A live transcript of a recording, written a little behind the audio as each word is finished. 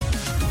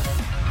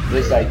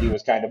this idea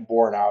was kind of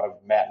born out of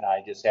Matt and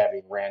I just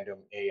having random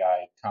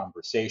AI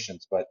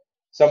conversations. But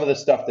some of the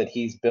stuff that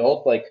he's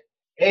built, like,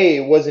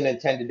 it wasn't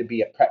intended to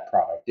be a pet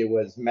product. It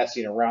was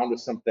messing around with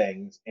some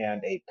things,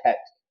 and a pet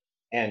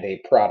and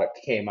a product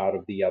came out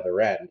of the other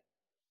end.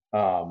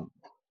 Um,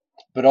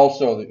 but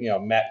also,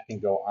 Matt can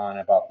go on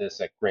about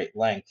this at great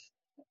length,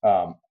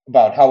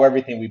 about how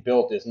everything we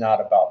built is not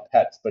about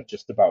pets, but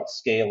just about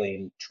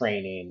scaling,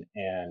 training,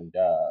 and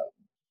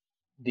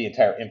the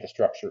entire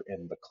infrastructure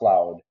in the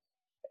cloud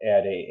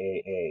at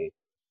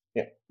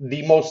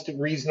the most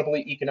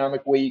reasonably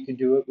economic way you can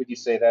do it. Would you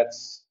say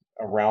that's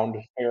around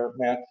fair,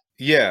 Matt?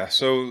 Yeah,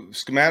 so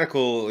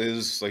Schematical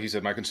is, like you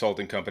said, my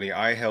consulting company.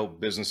 I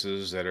help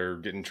businesses that are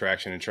getting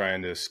traction and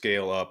trying to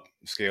scale up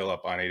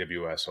on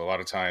AWS. So a lot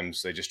of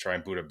times they just try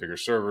and boot up bigger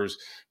servers,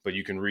 but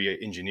you can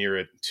re-engineer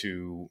it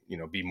to,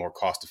 be more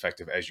cost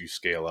effective as you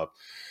scale up.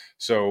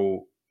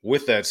 So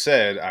with that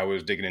said, I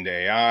was digging into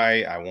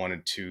AI. I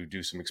wanted to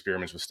do some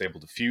experiments with Stable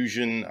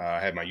Diffusion.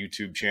 I had my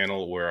YouTube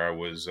channel where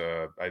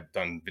I'd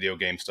done video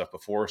game stuff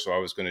before, so I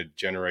was going to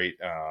generate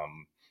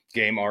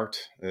game art,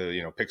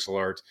 pixel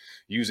art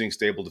using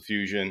Stable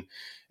Diffusion.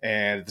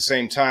 And at the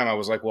same time, I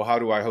was like, well, how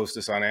do I host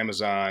this on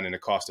Amazon in a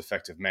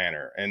cost-effective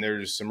manner? And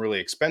there's some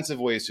really expensive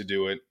ways to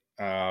do it,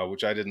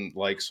 which I didn't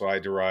like. So I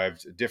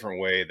derived a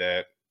different way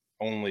that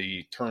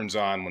only turns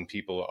on when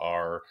people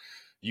are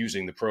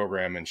using the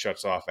program and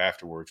shuts off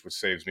afterwards, which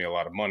saves me a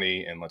lot of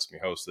money and lets me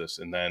host this.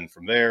 And then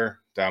from there,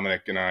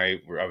 Dominic and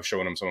I was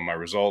showing him some of my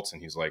results,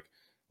 and he's like,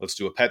 let's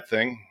do a pet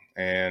thing.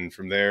 And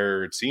from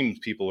there, it seems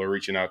people are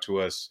reaching out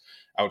to us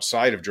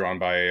outside of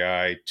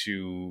DrawnBy.ai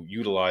to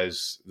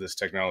utilize this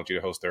technology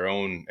to host their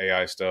own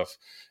AI stuff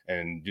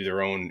and do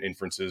their own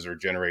inferences or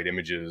generate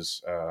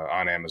images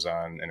on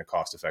Amazon in a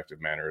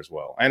cost-effective manner as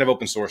well. And I've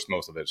open sourced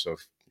most of it, so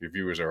if your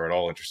viewers are at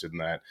all interested in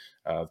that,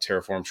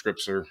 Terraform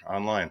scripts are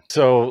online.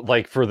 So,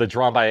 like for the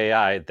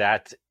DrawnBy.ai,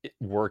 that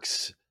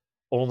works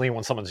only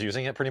when someone's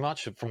using it, pretty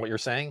much, from what you're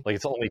saying. Like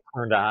it's only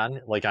turned on,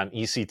 like on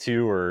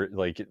EC2 or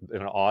like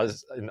in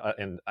Oz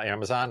in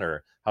Amazon,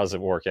 or how does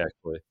it work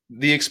actually?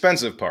 The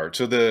expensive part.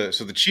 So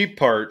the cheap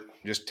part,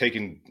 just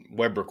taking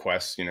web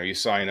requests. You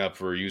sign up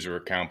for a user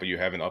account, but you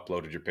haven't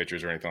uploaded your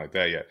pictures or anything like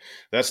that yet.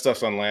 That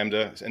stuff's on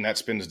Lambda, and that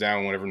spins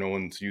down whenever no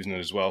one's using it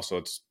as well. So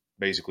it's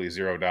basically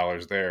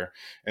 $0 there.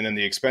 And then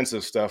the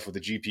expensive stuff with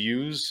the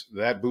GPUs,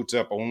 that boots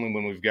up only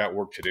when we've got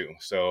work to do.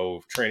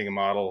 So training a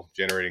model,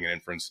 generating an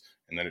inference,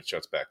 and then it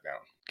shuts back down.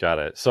 Got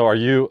it. So are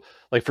you,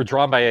 like for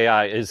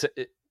DrawnBy.ai,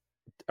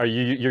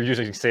 you're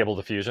using Stable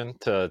Diffusion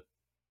to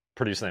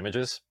produce the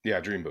images? Yeah,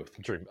 Dream Booth.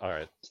 All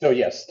right. So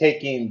yes,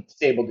 taking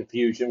Stable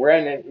Diffusion,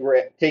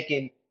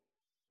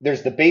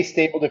 there's the base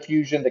Stable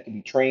Diffusion that can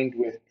be trained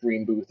with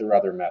Dream Booth or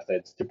other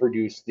methods to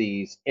produce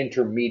these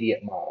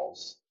intermediate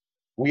models.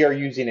 We are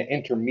using an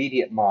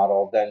intermediate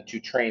model then to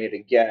train it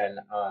again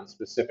on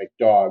specific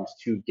dogs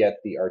to get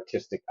the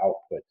artistic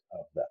output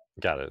of them.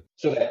 Got it.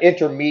 So that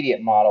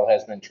intermediate model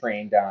has been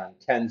trained on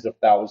tens of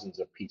thousands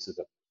of pieces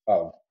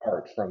of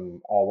art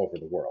from all over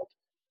the world.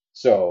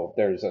 So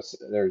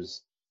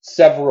there's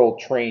several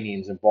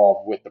trainings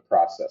involved with the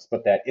process,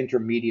 but that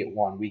intermediate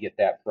one, we get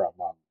that from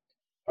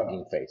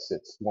Hugging Face.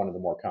 It's one of the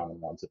more common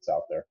ones that's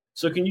out there.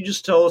 So can you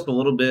just tell us a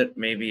little bit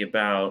maybe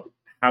about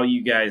how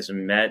you guys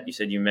met? You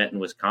said you met in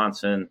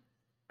Wisconsin.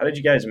 How did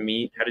you guys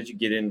meet? How did you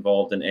get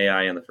involved in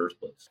AI in the first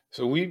place?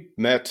 So we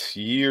met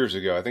years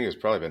ago. I think it's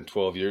probably been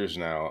 12 years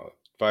now,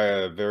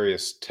 via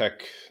various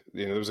tech.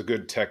 There was a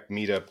good tech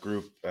meetup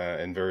group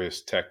in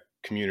various tech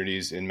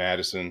communities in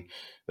Madison.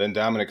 Then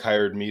Dominic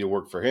hired me to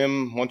work for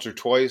him once or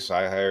twice.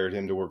 I hired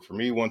him to work for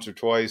me once or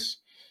twice.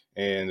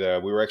 And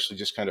we were actually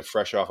just kind of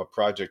fresh off a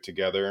project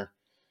together.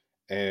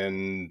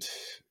 And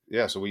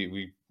yeah, so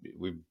we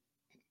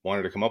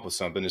wanted to come up with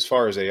something. As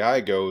far as AI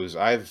goes,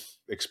 I've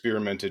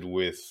experimented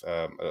with,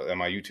 on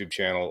my YouTube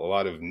channel, a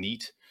lot of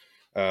neat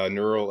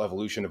neural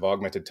evolution of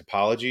augmented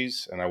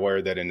topologies. And I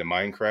wired that into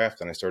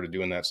Minecraft, and I started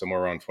doing that somewhere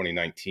around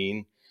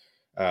 2019.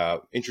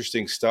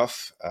 Interesting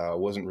stuff.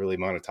 Wasn't really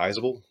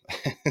monetizable.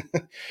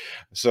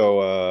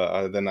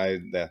 So then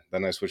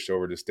I switched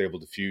over to Stable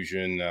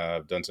Diffusion.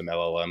 I've done some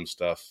LLM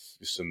stuff,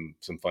 some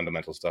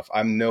fundamental stuff.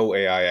 I'm no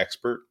AI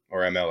expert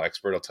or ML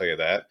expert, I'll tell you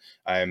that.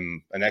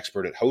 I'm an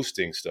expert at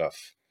hosting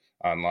stuff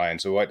online.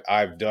 So what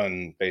I've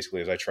done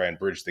basically is I try and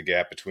bridge the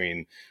gap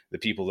between the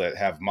people that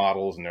have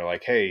models and they're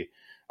like, hey,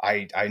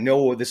 I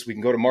know this, we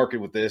can go to market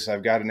with this.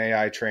 I've got an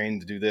AI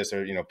trained to do this,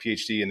 or,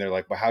 PhD. And they're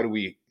like, but how do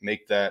we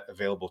make that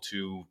available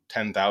to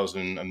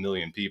 10,000, a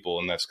million people?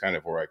 And that's kind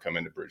of where I come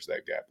in to bridge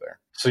that gap there.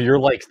 So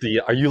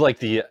are you like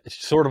the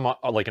sort of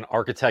like an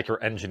architect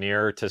or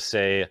engineer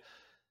to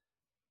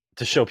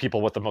show people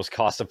what the most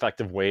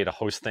cost-effective way to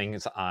host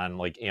things on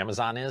like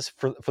Amazon is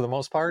for the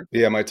most part?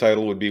 Yeah, my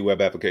title would be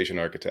web application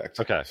architect.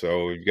 Okay.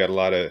 So you got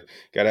to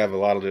have a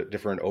lot of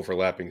different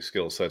overlapping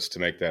skill sets to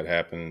make that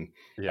happen.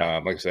 Yeah.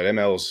 Like I said,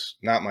 ML's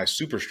not my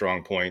super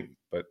strong point,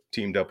 but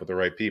teamed up with the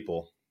right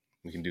people,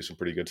 we can do some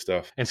pretty good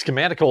stuff. And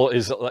Schematical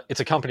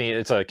it's a company,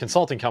 it's a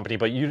consulting company,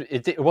 but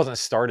it wasn't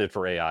started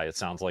for AI. It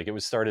sounds like it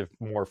was started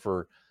more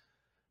for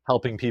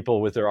helping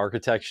people with their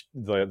architecture,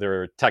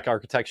 their tech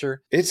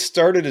architecture? It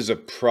started as a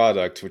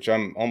product, which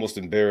I'm almost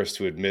embarrassed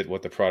to admit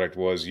what the product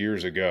was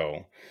years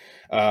ago.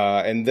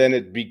 And then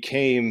it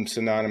became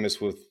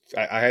synonymous with,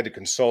 I had to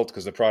consult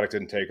because the product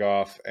didn't take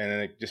off. And then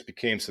it just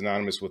became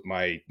synonymous with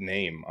my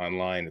name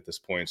online at this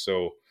point.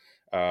 So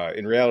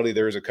in reality,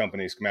 there is a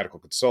company, Schematical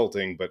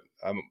Consulting, but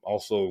I'm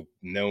also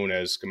known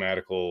as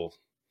Schematical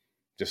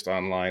just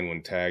online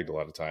when tagged a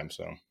lot of times.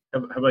 So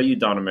How about you,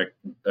 Dominic?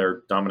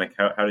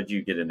 How did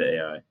you get into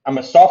AI? I'm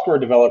a software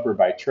developer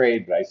by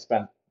trade, but I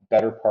spent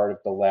better part of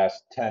the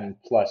last 10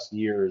 plus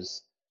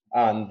years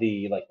on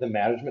the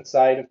management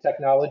side of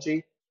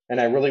technology. And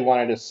I really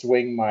wanted to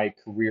swing my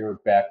career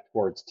back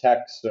towards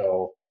tech.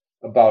 So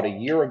about a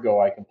year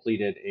ago, I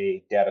completed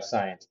a data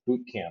science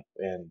boot camp,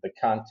 and the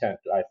content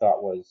I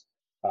thought was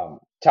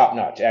top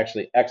notch,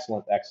 actually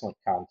excellent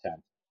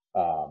content.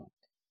 Um,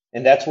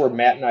 and that's where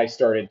Matt and I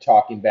started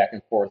talking back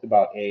and forth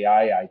about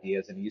AI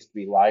ideas, and it used to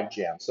be live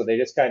jam. So they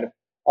just kind of,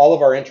 all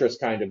of our interests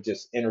kind of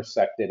just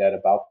intersected at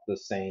about the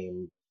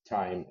same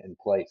time and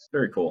place.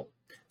 Very cool.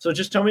 So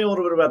just tell me a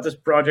little bit about this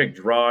project,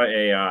 Draw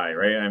AI,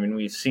 right? I mean,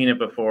 we've seen it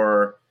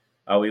before.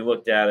 We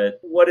looked at it.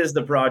 What is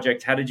the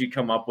project? How did you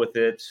come up with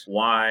it?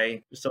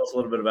 Why? Just tell us a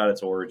little bit about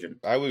its origin.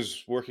 I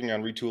was working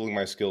on retooling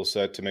my skill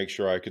set to make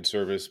sure I could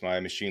service my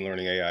machine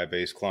learning AI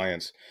based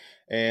clients.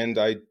 And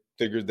I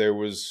figured there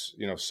was,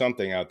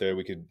 something out there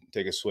we could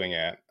take a swing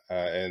at.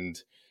 And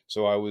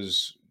so I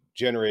was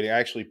I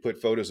actually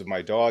put photos of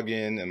my dog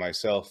in and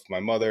myself, my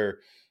mother,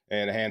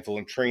 and a handful,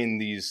 and train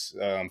these,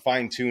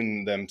 fine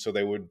tune them so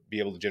they would be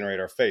able to generate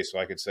our face. So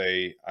I could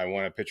say, I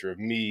want a picture of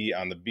me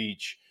on the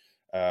beach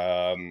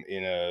in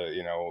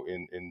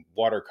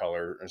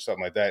watercolor or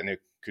something like that, and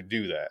it could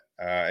do that.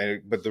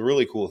 But the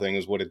really cool thing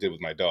is what it did with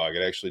my dog.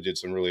 It actually did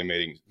some really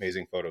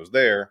amazing photos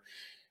there,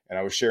 and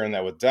I was sharing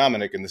that with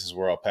Dominic, and this is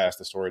where I'll pass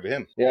the story to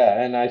him. Yeah,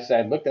 and I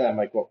looked at that, I'm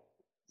like, well,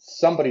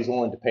 somebody's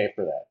willing to pay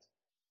for that.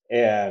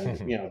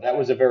 And that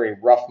was a very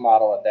rough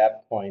model at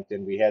that point,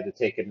 and we had to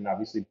take it and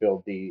obviously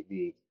build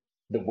the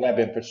web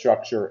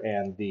infrastructure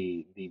and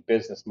the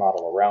business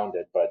model around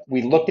it. But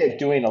we looked at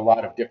doing a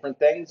lot of different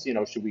things.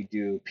 Should we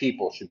do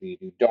people? Should we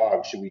do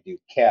dogs? Should we do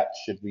cats?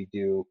 Should we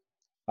do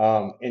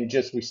and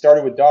just we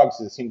started with dogs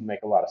because it seemed to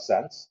make a lot of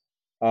sense.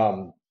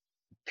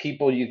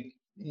 People,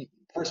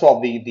 first of all,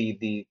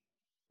 the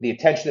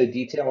attention to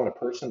detail in a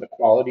person, the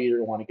quality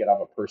you want to get out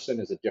of a person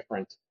is a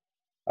different.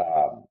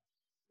 Um,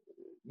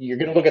 you're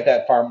going to look at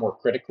that far more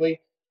critically,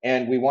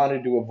 and we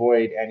wanted to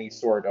avoid any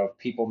sort of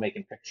people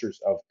making pictures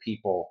of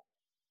people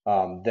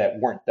that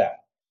weren't them,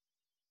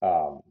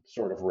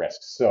 sort of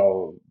risks.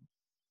 So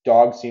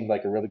dogs seemed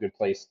like a really good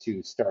place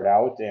to start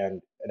out,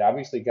 and it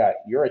obviously got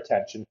your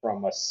attention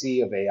from a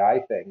sea of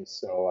AI things.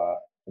 So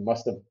it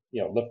must have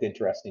looked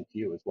interesting to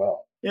you as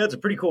well. Yeah, it's a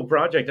pretty cool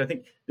project. I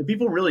think the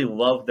people really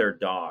love their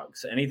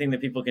dogs. Anything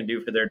that people can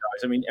do for their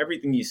dogs. I mean,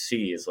 everything you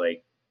see is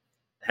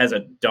has a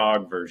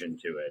dog version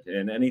to it,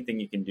 and anything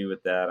you can do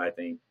with that, I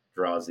think,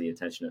 draws the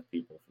attention of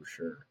people for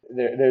sure.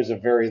 There's a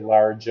very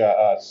large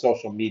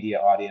social media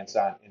audience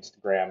on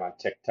Instagram, on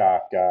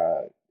TikTok.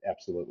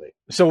 Absolutely.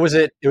 So was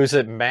it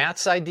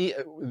Matt's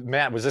idea?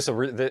 Matt, was this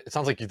it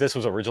sounds like this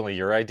was originally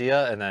your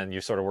idea, and then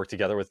you sort of worked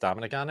together with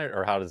Dominic on it,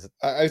 or how does it?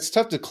 It's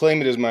tough to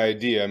claim it as my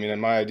idea. I mean,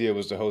 my idea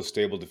was to host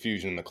Stable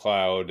Diffusion in the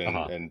cloud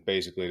and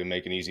basically to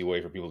make an easy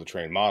way for people to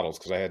train models,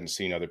 because I hadn't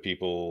seen other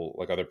people,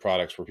 like other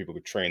products where people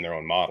could train their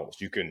own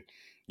models. You can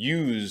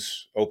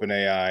use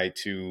OpenAI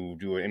to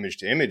do an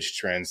image-to-image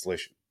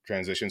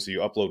transition. So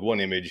you upload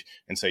one image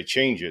and say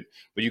change it,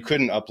 but you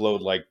couldn't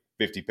upload like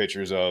 50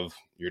 pictures of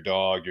your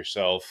dog,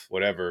 yourself,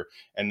 whatever,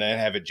 and then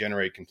have it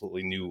generate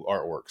completely new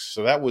artworks.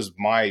 So that was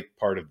my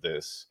part of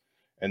this.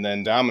 And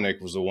then Dominic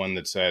was the one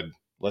that said,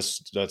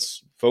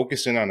 let's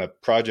focus in on a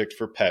project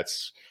for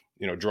pets,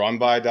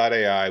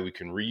 DrawnBy.ai. We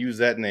can reuse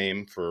that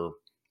name for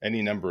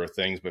any number of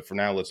things, but for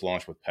now, let's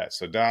launch with pets.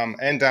 So Dom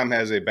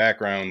has a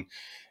background,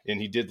 and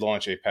he did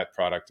launch a pet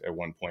product at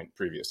one point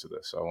previous to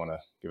this. So I want to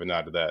give a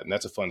nod to that. And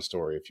that's a fun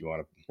story if you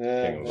want to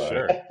hang about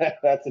Sure. it.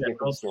 That's a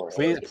different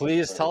story.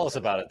 Please tell us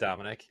about it,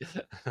 Dominic.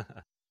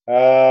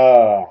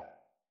 For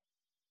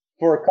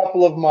a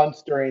couple of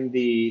months during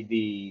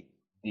the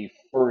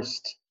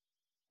first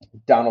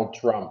Donald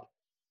Trump,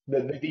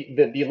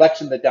 the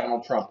election that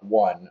Donald Trump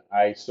won,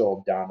 I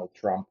sold Donald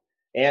Trump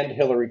and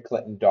Hillary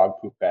Clinton dog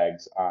poop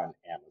bags on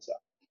Amazon,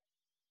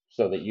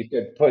 so that you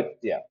could put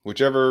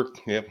whichever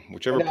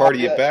party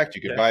you backed,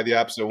 you could buy the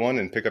opposite one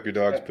and pick up your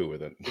dog's poo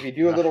with it. If you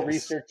do a little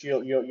research,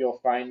 you'll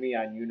find me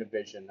on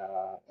Univision,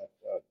 a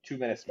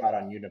 2-minute spot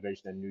on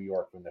Univision in New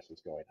York when this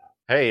was going on.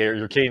 Hey,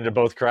 you're catering to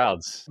both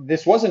crowds.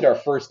 This wasn't our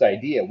first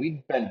idea.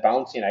 We'd been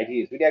bouncing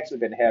ideas. We'd actually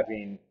been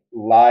having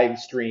live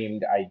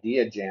streamed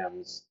idea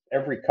jams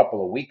every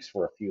couple of weeks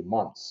for a few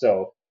months.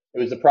 So it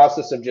was the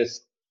process of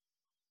just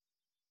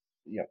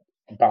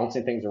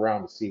bouncing things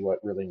around to see what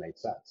really made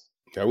sense.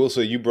 I will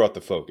say you brought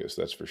the focus,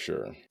 that's for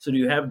sure. So do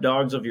you have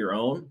dogs of your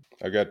own?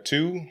 I got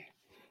 2.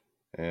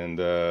 and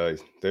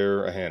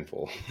they're a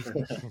handful.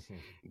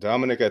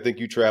 Dominic, I think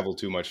you travel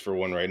too much for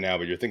one right now,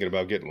 but you're thinking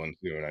about getting one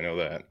soon. I know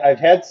that. I've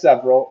had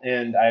several,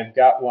 and I've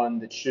got one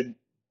that should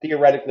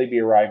theoretically be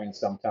arriving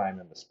sometime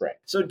in the spring.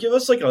 So give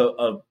us like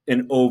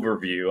an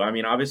overview. I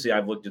mean, obviously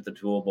I've looked at the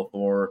tool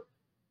before,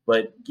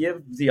 but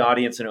give the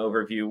audience an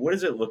overview. What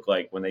does it look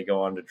like when they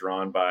go on to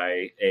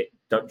DrawnBy.ai?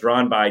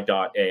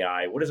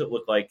 What does it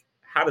look like?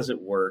 How does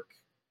it work?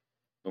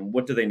 And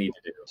what do they need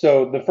to do?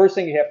 So the first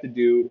thing you have to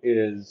do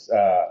is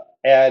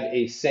add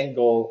a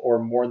single or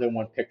more than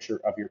one picture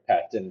of your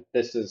pet, and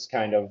this is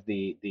kind of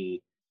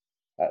the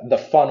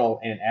funnel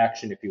in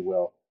action, if you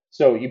will.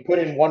 So you put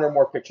in one or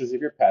more pictures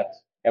of your pet,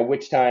 at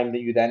which time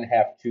that you then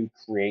have to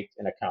create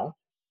an account,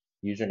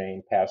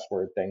 username,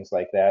 password, things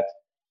like that.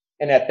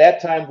 And at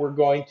that time, we're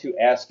going to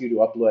ask you to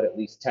upload at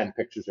least 10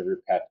 pictures of your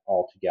pet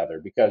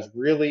altogether, because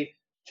really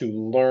to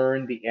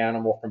learn the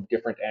animal from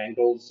different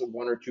angles,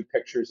 one or two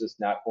pictures is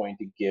not going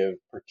to give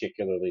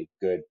particularly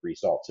good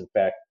results. In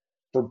fact,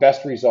 for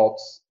best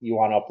results, you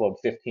want to upload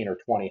 15 or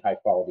 20 high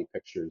quality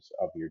pictures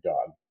of your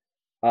dog.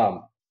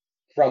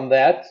 From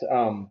that,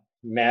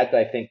 Matt,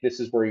 I think this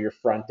is where your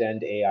front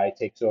end AI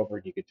takes over,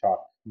 and you could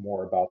talk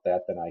more about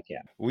that than I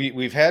can.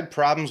 We've had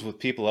problems with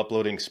people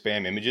uploading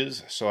spam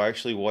images, so I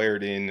actually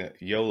wired in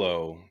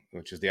YOLO,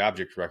 which is the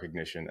object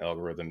recognition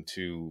algorithm,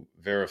 to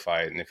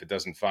verify it. And if it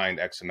doesn't find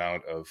X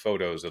amount of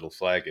photos, it'll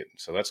flag it.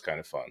 So that's kind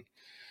of fun.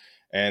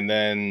 And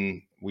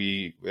then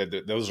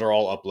those are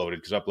all uploaded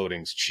because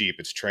uploading is cheap.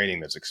 It's training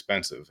that's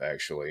expensive,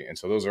 actually. And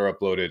so those are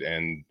uploaded.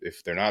 And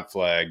if they're not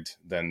flagged,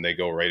 then they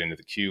go right into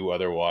the queue.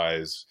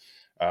 Otherwise,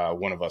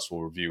 one of us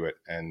will review it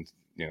and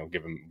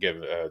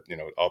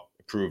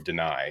approve,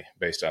 deny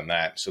based on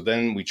that. So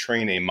then we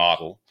train a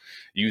model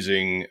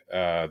using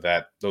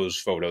those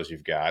photos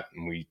you've got,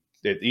 and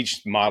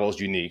each model is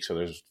unique.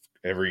 So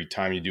every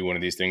time you do one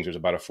of these things, there's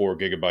about a 4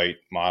 gigabyte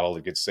model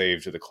that gets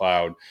saved to the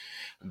cloud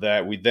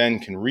that we then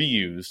can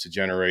reuse to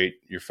generate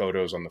your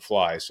photos on the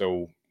fly.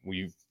 So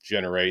we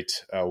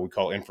generate, we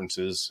call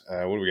inferences.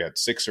 What do we got?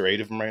 6 or 8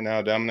 of them right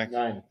now, Dominic?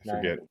 9. I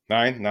forget.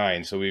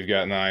 9. So we've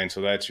got 9.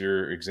 So that's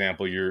your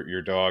example.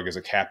 Your dog as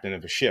a captain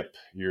of a ship.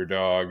 Your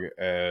dog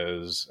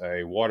as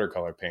a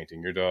watercolor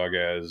painting. Your dog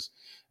as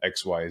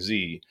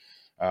XYZ.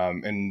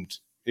 And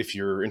if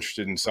you're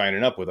interested in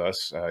signing up with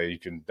us, you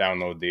can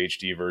download the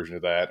HD version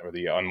of that, or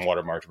the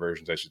unwatermarked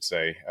versions, I should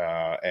say,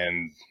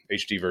 and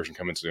HD version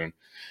coming soon.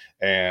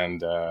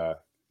 And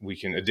we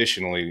can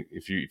additionally,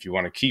 if you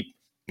want to keep,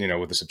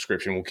 with the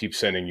subscription, we'll keep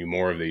sending you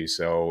more of these.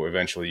 So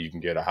eventually you can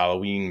get a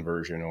Halloween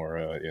version or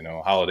a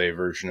holiday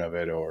version of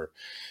it,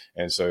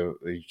 and so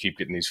you keep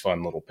getting these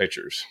fun little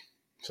pictures.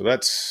 So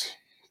that's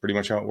pretty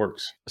much how it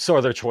works. So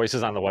are there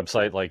choices on the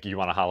website, like you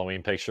want a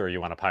Halloween picture or you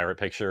want a pirate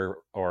picture,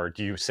 or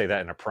do you say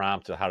that in a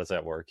prompt? How does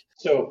that work?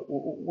 So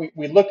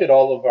we looked at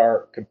all of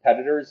our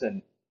competitors,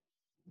 and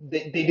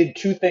they did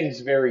two things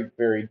very,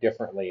 very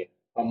differently.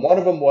 One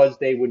of them was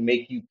they would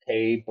make you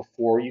pay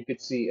before you could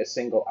see a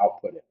single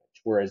output image,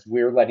 whereas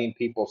we're letting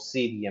people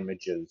see the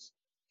images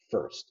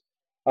first.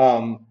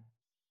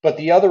 But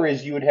the other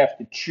is you would have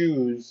to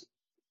choose,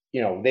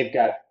 they've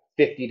got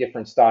 50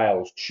 different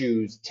styles,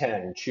 choose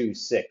 10,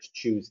 choose 6,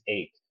 choose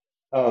 8.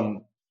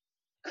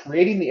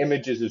 Creating the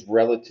images is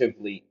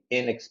relatively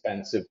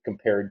inexpensive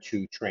compared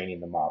to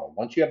training the model.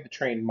 Once you have the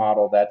trained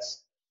model,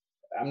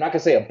 I'm not going to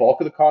say a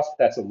bulk of the cost,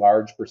 but that's a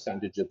large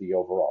percentage of the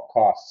overall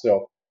cost.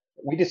 So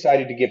we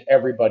decided to give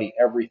everybody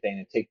everything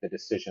and take the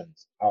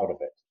decisions out of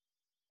it.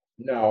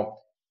 Now,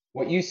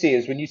 what you see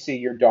is when you see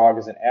your dog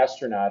as an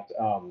astronaut,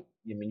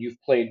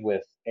 you've played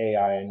with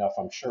AI enough,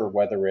 I'm sure,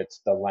 whether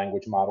it's the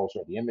language models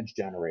or the image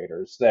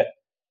generators, that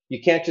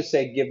you can't just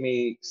say, give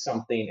me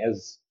something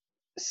as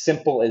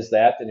simple as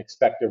that and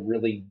expect a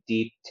really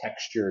deep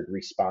textured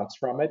response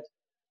from it.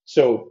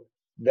 So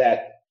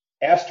that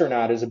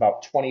astronaut is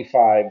about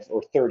 25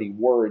 or 30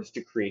 words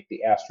to create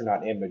the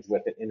astronaut image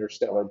with an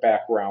interstellar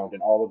background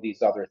and all of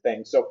these other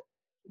things. So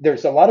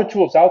there's a lot of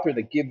tools out there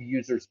that give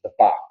users the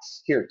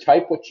box. Here,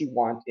 type what you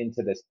want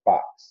into this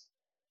box.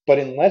 But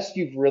unless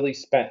you've really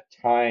spent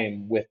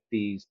time with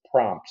these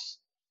prompts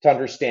to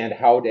understand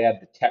how to add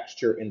the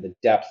texture and the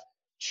depth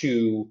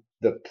to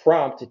the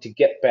prompt to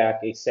get back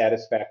a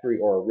satisfactory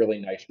or a really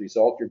nice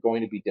result, you're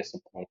going to be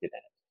disappointed in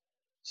it.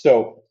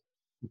 So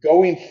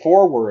going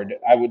forward,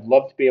 I would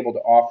love to be able to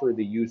offer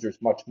the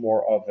users much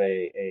more of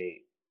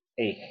a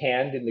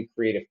hand in the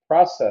creative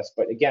process.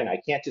 But again, I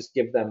can't just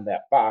give them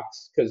that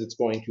box because it's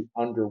going to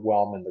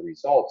underwhelm in the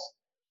results.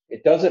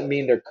 It doesn't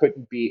mean there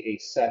couldn't be a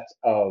set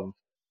of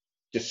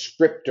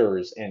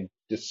descriptors and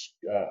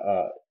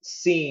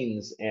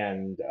scenes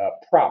and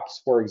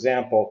props. For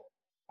example,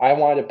 I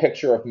want a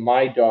picture of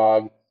my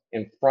dog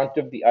in front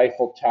of the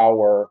Eiffel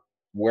Tower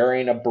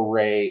wearing a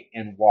beret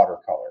in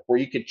watercolor, where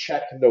you could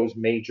check those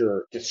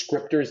major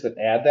descriptors that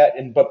add that.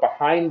 But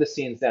behind the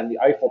scenes, then the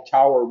Eiffel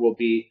Tower will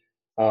be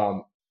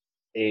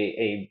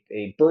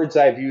a bird's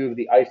eye view of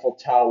the Eiffel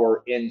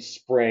Tower in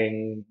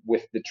spring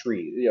with the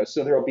tree.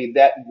 So there will be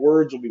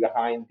words will be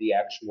behind the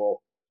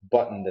actual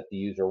button that the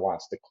user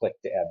wants to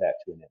click to add that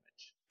to an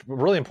image.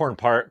 really important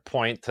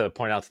point to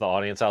point out to the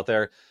audience out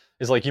there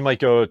is like you might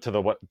go to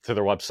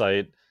their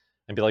website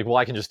and be like, well,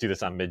 I can just do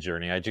this on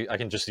Midjourney. I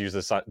can just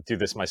do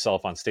this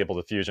myself on Stable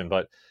Diffusion.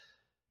 But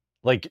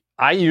like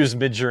I use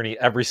Midjourney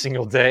every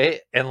single day,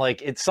 and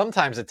like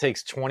sometimes it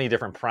takes 20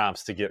 different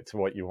prompts to get to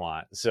what you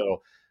want.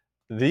 So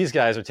these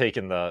guys are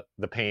taking the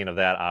pain of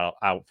that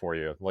out for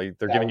you. Like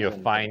they're giving you a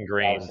fine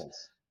grained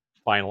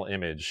final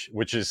image,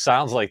 which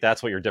sounds like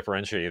that's what your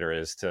differentiator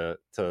is to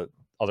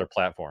other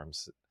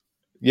platforms.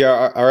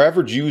 Yeah, our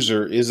average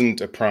user isn't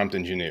a prompt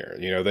engineer.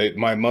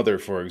 My mother,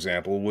 for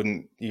example,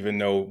 wouldn't even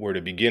know where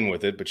to begin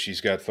with it, but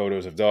she's got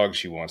photos of dogs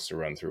she wants to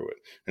run through it.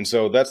 And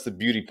so that's the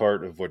beauty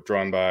part of what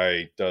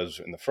DrawnBy does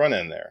in the front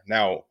end there.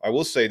 Now, I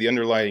will say the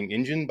underlying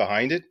engine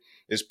behind it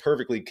is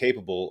perfectly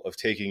capable of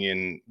taking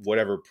in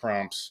whatever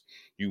prompts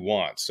you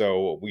want.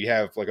 So we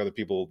have like other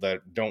people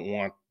that don't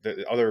want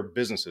other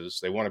businesses,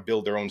 they want to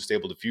build their own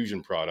Stable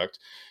Diffusion product,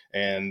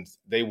 and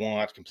they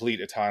want complete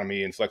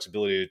autonomy and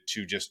flexibility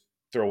to just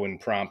throw in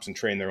prompts and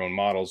train their own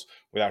models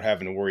without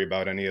having to worry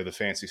about any of the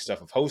fancy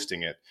stuff of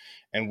hosting it.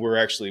 And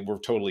we're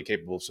totally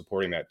capable of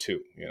supporting that too.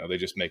 They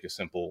just make a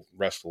simple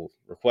RESTful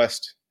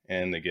request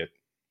and they get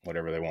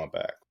whatever they want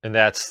back. And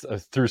that's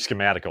through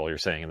Schematical, you're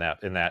saying in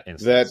that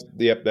instance.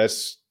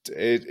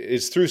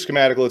 It's through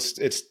Schematical.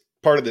 It's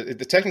part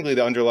of technically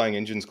the underlying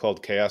engine is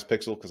called Chaos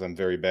Pixel because I'm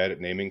very bad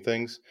at naming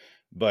things.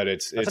 But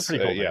it's a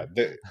pretty cool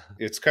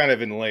it's kind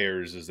of in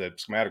layers. Is that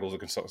Schematical is a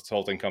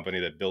consulting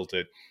company that built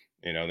it.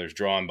 There's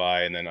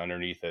DrawnBy, and then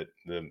underneath it,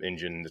 the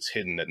engine that's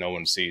hidden that no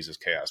one sees is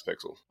Chaos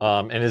Pixel.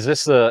 And is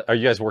this are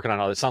you guys working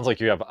on? It sounds like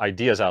you have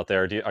ideas out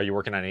there. Are you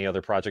working on any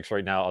other projects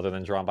right now other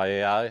than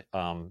DrawnBy.ai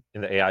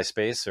in the AI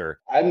space? Or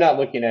I'm not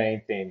looking at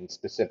anything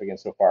specific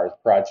insofar as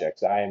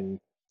projects.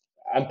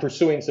 I'm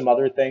pursuing some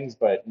other things,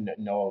 but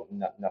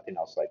nothing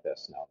else like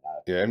this. No,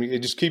 not. Yeah, I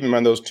mean, just keep in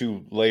mind those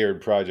two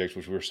layered projects,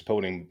 which we're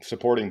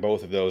supporting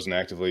both of those and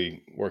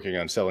actively working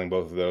on selling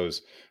both of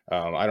those.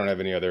 I don't have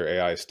any other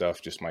AI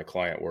stuff, just my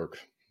client work.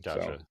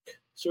 Gotcha.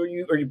 So are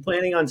you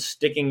planning on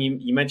sticking?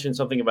 You mentioned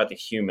something about the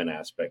human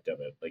aspect of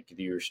it, like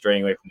you're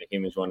straying away from the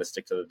humans, want to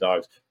stick to the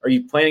dogs. Are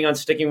you planning on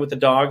sticking with the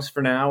dogs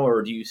for now,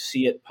 or do you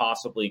see it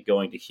possibly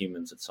going to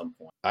humans at some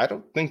point? I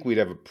don't think we'd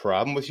have a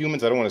problem with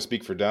humans. I don't want to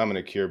speak for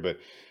Dominic here, but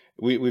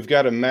we've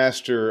got to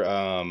master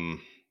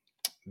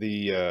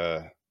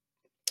the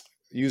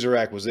user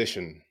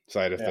acquisition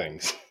side of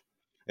things,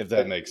 if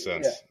that makes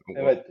sense.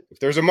 Yeah. If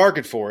there's a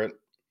market for it.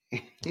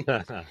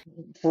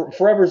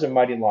 Forever's a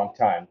mighty long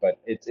time,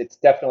 but it's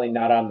definitely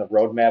not on the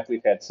roadmap.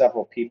 We've had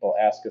several people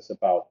ask us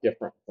about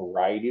different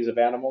varieties of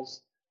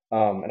animals,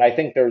 and I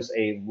think there's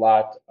a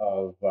lot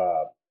of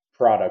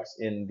products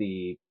in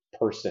the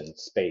person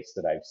space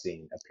that I've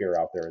seen appear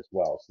out there as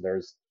well. So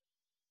there's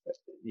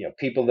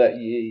people that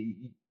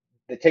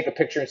take a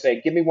picture and say,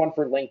 give me one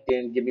for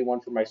LinkedIn, give me one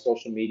for my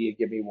social media,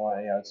 give me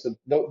one. So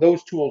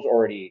those tools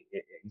already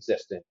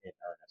exist in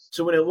earnest.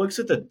 So when it looks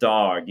at the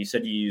dog, you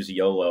said you use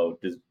YOLO.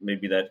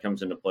 Maybe that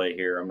comes into play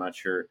here. I'm not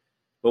sure.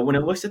 But when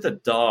it looks at the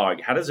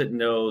dog, how does it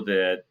know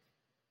that,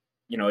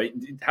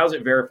 how does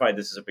it verify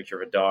this is a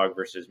picture of a dog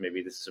versus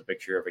maybe this is a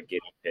picture of a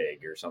guinea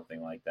pig or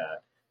something like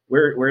that?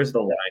 Where's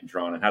the line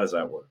drawn and how does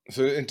that work?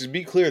 So, and to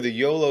be clear, the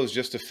YOLO is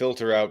just to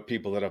filter out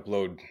people that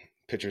upload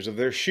pictures of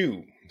their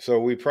shoe. So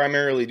we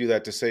primarily do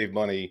that to save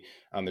money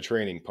on the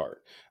training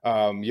part.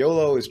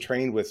 YOLO is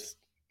trained with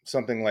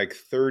something like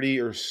 30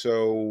 or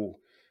so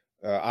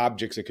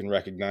objects it can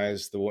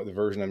recognize. The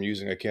version I'm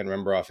using, I can't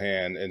remember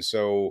offhand. And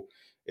so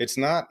it's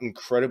not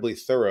incredibly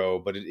thorough,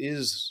 but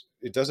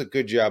it does a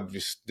good job of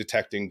just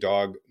detecting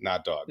dog,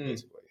 not dog,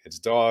 basically. It's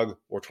dog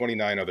or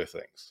 29 other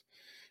things.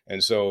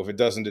 And so if it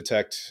doesn't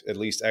detect at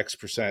least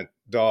X%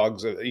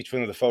 dogs, each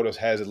one of the photos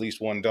has at least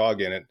one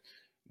dog in it,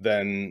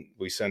 then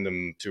we send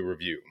them to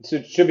review. So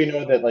it should be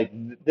known that like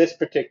this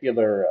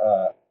particular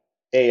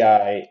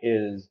AI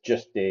is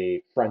just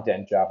a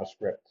front-end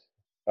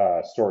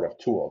JavaScript sort of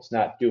tool. It's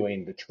not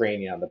doing the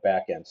training on the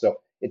back end. So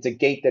it's a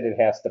gate that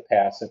it has to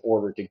pass in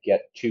order to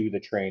get to the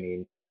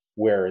training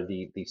where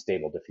the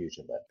Stable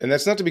Diffusion led. And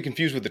that's not to be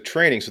confused with the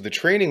training. So the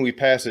training, we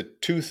pass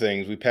it two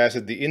things. We pass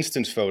it the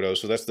instance photos.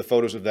 So that's the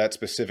photos of that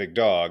specific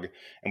dog.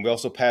 And we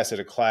also pass it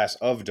a class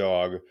of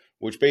dog,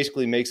 which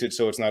basically makes it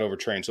so it's not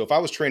overtrained. So if I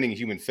was training a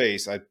human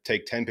face, I'd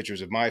take 10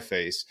 pictures of my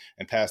face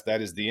and pass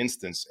that as the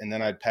instance. And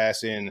then I'd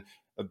pass in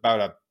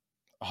about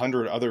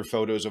 100 other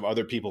photos of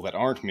other people that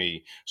aren't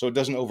me. So it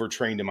doesn't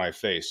overtrain to my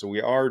face. So we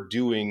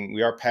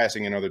are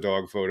passing in other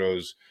dog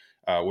photos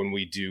when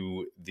we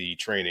do the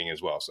training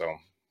as well. So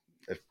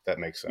if that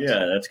makes sense.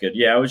 Yeah, that's good.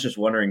 Yeah, I was just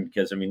wondering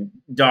because,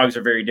 dogs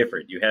are very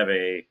different. You have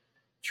a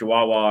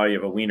Chihuahua, you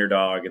have a wiener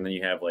dog, and then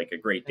you have like a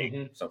Great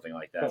Dane, something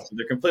like that. So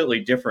they're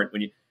completely different.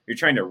 When you're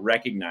trying to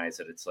recognize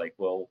it, it's like,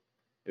 well,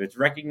 if it's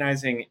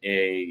recognizing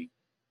a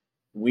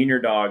wiener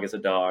dog as a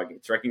dog,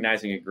 it's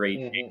recognizing a Great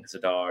Dane as a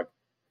dog,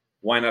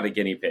 why not a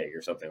guinea pig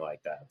or something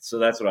like that? So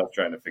that's what I was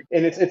trying to figure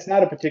out. And it's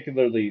not a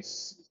particularly,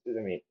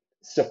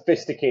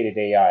 sophisticated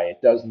AI.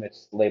 It does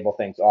mislabel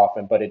things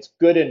often, but it's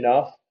good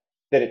enough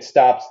that it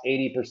stops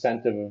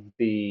 80% of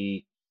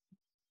the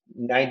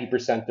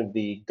 90% of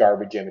the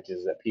garbage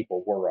images that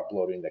people were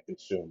uploading that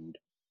consumed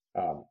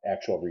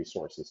actual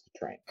resources to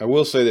train. I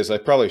will say this, I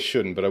probably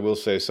shouldn't, but I will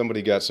say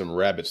somebody got some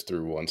rabbits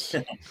through once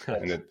and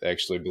That's, it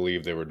actually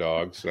believed they were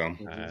dogs. So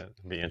It'd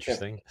be yeah.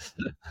 interesting.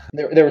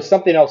 There was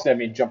something else. I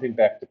mean, jumping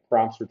back to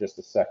prompts for just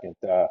a second.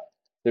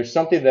 There's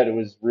something that it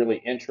was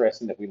really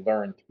interesting that we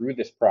learned through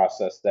this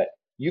process, that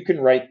you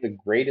can write the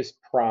greatest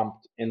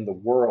prompt in the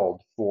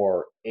world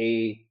for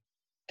a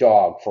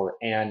dog, for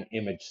an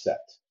image set,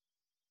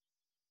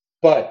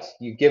 but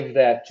you give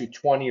that to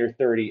 20 or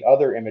 30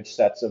 other image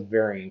sets of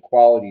varying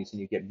qualities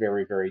and you get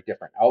very, very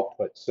different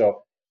outputs.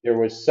 So there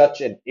was such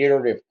an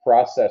iterative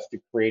process to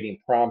creating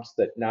prompts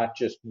that not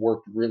just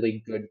worked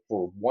really good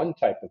for one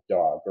type of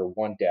dog or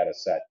one data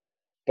set,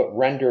 but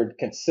rendered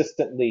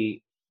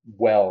consistently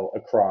well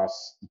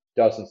across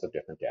dozens of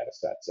different data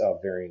sets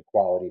of varying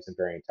qualities and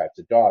varying types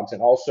of dogs.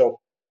 And also,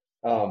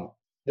 um,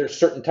 there's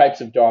certain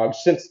types of dogs.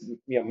 Since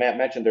Matt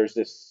mentioned, there's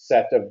this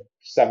set of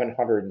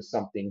 700 and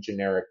something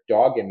generic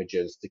dog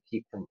images to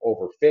keep from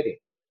overfitting.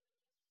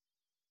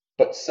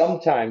 But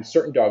sometimes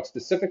certain dogs,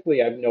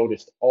 specifically, I've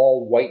noticed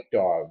all white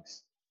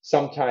dogs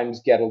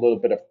sometimes get a little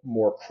bit of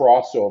more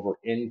crossover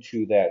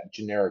into that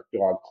generic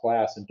dog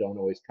class and don't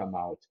always come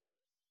out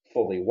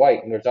fully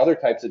white. And there's other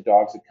types of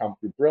dogs that come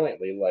through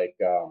brilliantly, like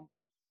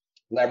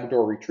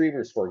Labrador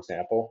retrievers, for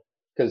example,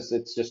 because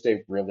it's just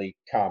a really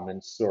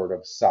common sort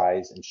of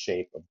size and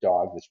shape of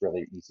dog that's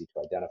really easy to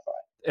identify.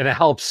 And it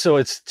helps. So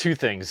it's two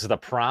things: the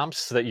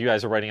prompts that you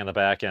guys are writing on the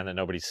back end that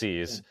nobody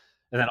sees,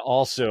 and then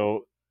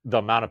also the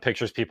amount of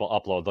pictures people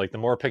upload. Like the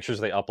more pictures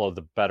they upload,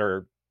 the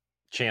better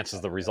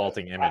chances the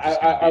resulting image is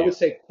going to I be. would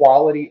say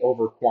quality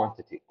over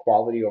quantity.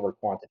 Quality over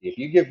quantity. If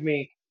you give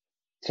me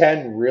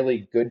 10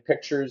 really good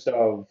pictures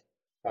of,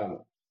 um,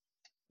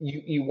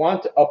 you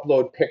want to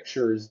upload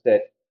pictures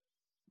that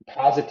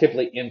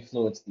positively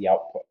influence the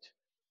output.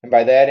 And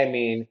by that I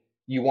mean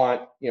you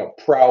want,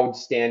 proud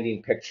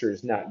standing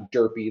pictures, not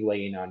derpy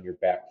laying on your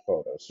back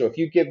photos. So if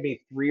you give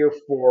me 3 or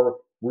 4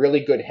 really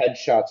good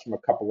headshots from a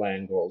couple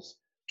angles,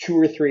 2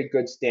 or 3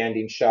 good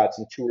standing shots,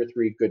 and 2 or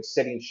 3 good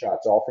sitting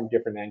shots, all from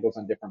different angles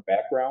on different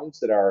backgrounds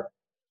that are,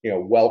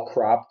 well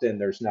cropped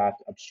and there's not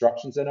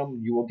obstructions in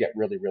them, you will get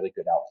really, really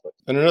good output.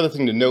 and another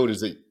thing to note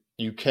is that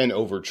you can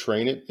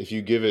overtrain it if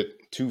you give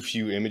it too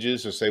few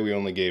images. So say we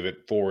only gave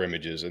it 4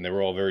 images and they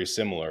were all very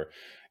similar,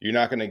 you're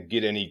not going to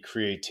get any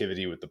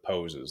creativity with the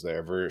poses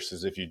there,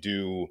 versus if you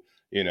do,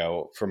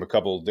 from a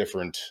couple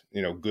different,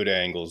 good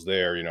angles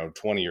there,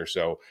 20 or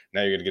so,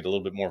 now you're going to get a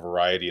little bit more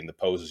variety in the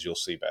poses you'll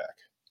see back.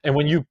 And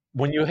when you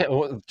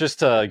just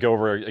to go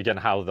over again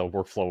how the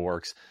workflow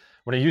works,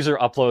 when a user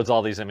uploads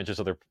all these images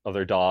of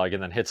their dog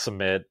and then hits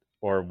submit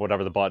or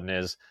whatever the button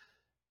is,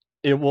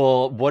 it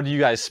will. What do you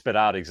guys spit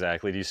out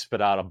exactly? Do you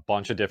spit out a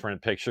bunch of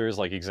different pictures,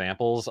 like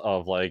examples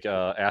of like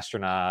a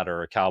astronaut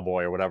or a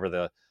cowboy or whatever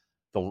the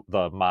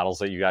models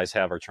that you guys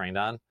have are trained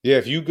on? Yeah,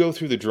 if you go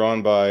through the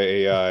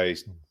DrawnBy.ai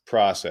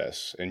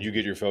process and you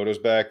get your photos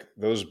back,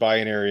 those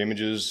binary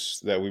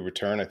images that we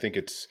return, I think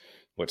it's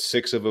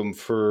 6 of them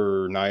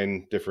for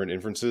 9 different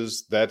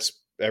inferences. That's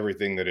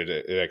everything that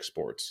it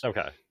exports.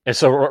 Okay. And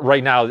so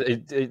right now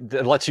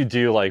it lets you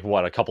do like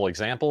what, a couple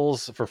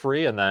examples for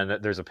free, and then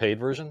there's a paid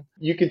version.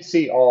 You can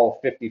see all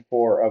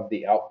 54 of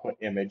the output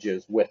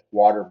images with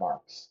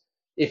watermarks.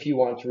 If you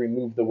want to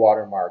remove the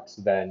watermarks,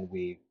 then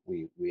we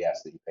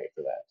ask that you pay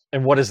for that.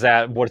 And what is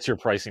that? What's your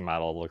pricing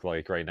model look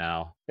like right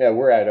now? Yeah,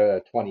 we're at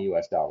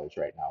 $20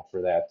 right now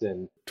for that,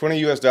 and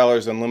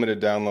 $20 unlimited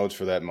downloads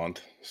for that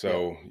month.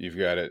 So you've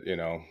got it,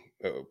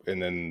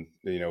 and then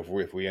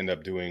if we end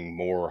up doing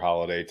more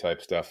holiday type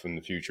stuff in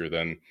the future,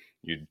 then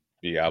you'd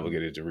be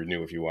obligated to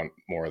renew if you want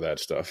more of that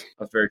stuff.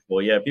 That's very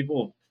cool. Yeah,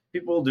 people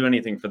will do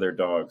anything for their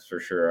dogs for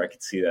sure. I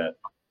could see that.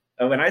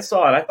 When I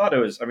saw it, I thought it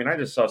was. I mean, I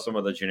just saw some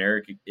of the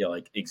generic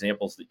like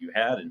examples that you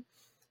had, and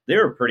they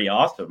were pretty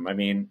awesome. I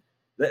mean,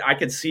 I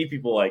could see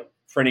people like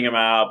printing them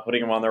out, putting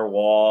them on their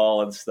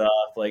wall and stuff.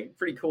 Like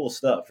pretty cool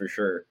stuff for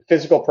sure.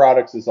 physical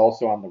products is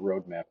also on the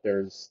roadmap.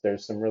 There's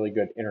some really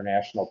good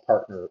international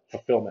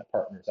fulfillment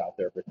partners out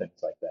there for things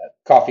like that.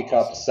 Coffee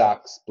cups,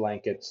 socks,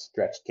 blankets,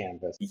 stretched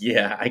canvas.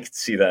 Yeah, I could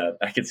see that.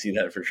 I could see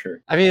that for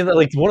sure. I mean,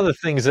 like one of the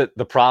things that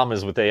the problem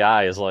is with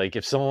AI is like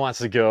if someone wants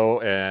to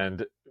go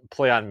and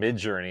play on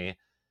Midjourney,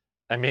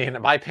 I mean,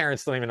 my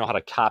parents don't even know how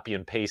to copy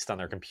and paste on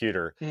their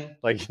computer.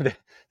 Like they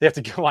have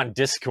to go on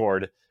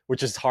Discord,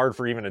 which is hard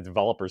for even a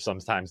developer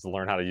sometimes to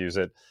learn how to use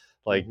it.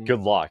 Like good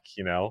luck,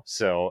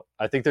 So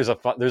I think there's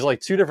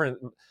like two different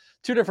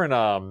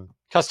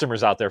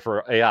customers out there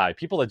for AI.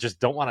 People that just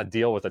don't want to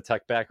deal with a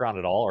tech background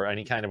at all or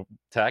any kind of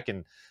tech,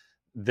 and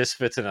this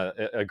fits in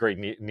a great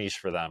niche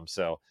for them.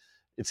 So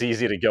it's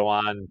easy to go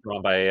on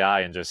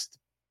DrawnBy.ai and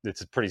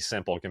it's pretty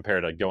simple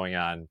compared to going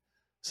on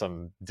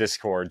some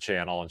Discord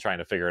channel and trying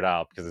to figure it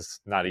out, because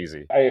it's not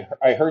easy.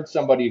 I heard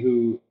somebody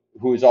who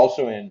is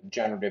also in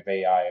generative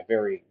AI, a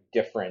very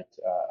different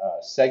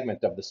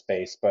segment of the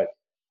space, but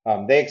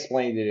they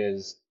explained it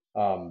as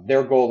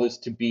their goal is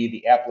to be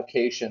the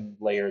application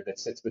layer that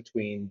sits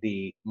between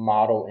the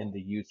model and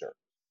the user.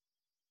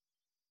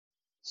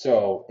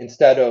 So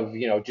instead of,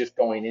 just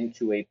going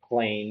into a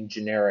plain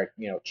generic,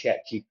 chat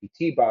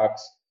GPT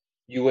box,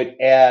 you would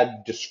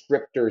add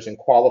descriptors and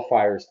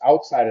qualifiers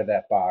outside of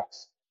that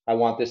box. I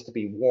want this to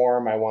be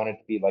warm. I want it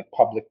to be like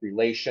public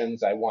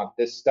relations. I want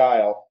this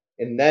style.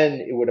 And then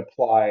it would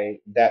apply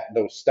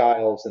those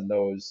styles and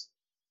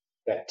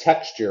that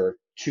texture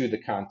to the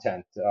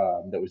content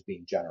that was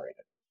being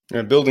generated.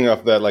 And building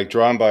off that, like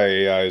Drawn by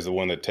AI is the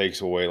one that takes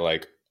away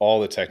like all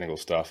the technical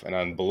stuff, and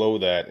on below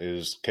that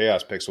is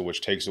Chaos Pixel,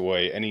 which takes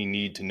away any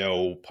need to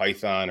know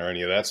Python or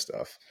any of that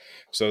stuff.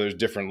 So there's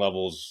different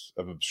levels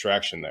of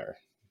abstraction there,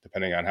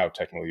 depending on how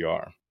technical you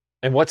are.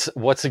 And what's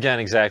again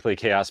exactly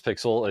Chaos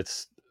Pixel?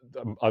 It's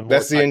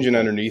that's the engine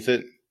underneath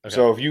it. Okay.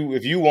 So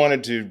if you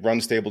wanted to run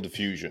Stable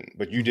Diffusion,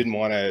 but you didn't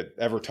want to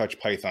ever touch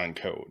Python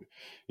code,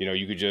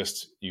 you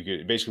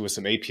could basically with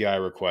some API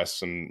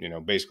requests,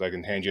 basically I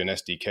can hand you an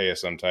SDK of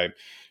some type.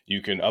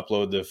 You can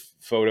upload the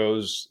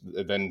photos,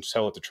 then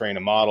tell it to train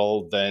a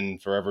model, then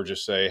forever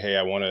just say, hey,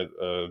 I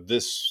want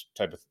this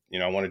type of,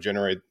 I want to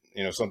generate,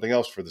 something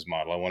else for this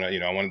model. I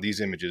want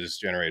these images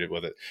generated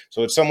with it.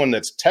 So it's someone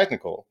that's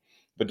technical,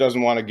 but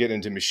doesn't want to get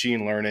into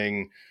machine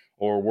learning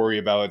or worry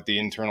about the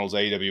internals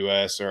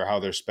AWS or how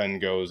their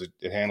spend goes.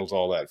 It handles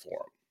all that for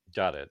them.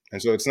 Got it.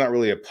 And so it's not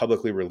really a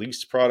publicly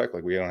released product.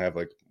 Like we don't have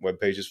like web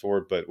pages for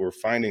it, but we're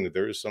finding that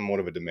there is somewhat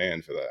of a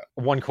demand for that.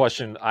 One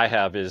question I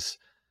have is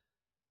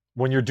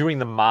when you're doing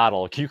the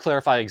model, can you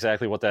clarify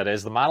exactly what that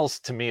is? The models,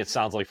 to me, it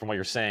sounds like from what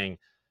you're saying,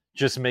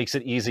 just makes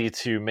it easy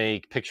to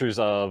make pictures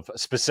of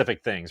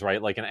specific things,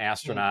 right? Like an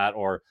astronaut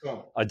or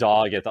a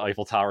dog at the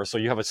Eiffel Tower. So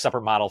you have a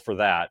separate model for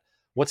that.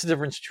 What's the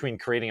difference between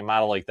creating a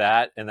model like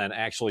that and then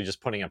actually just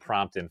putting a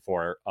prompt in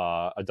for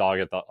a dog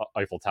at the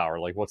Eiffel Tower?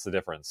 Like, what's the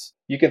difference?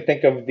 You can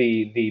think of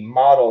the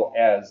model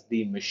as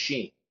the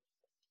machine,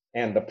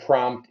 and the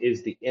prompt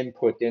is the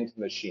input into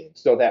the machine.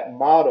 So that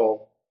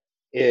model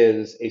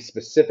is a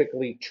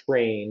specifically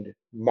trained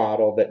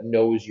model that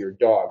knows your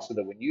dog. So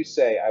that when you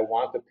say, I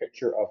want a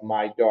picture of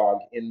my dog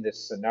in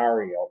this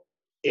scenario,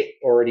 it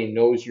already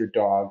knows your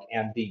dog,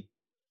 and the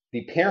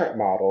parent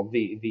model,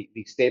 the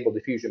Stable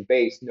Diffusion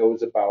base,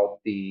 knows about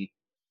the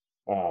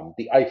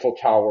Eiffel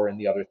Tower and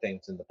the other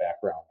things in the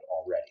background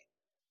already.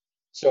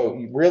 So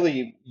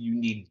you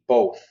need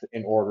both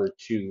in order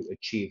to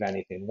achieve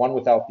anything. One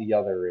without the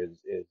other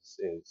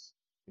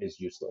is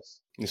useless.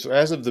 So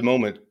as of the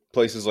moment,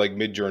 places like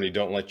Midjourney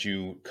don't let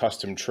you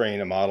custom train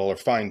a model, or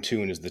fine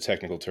tune is the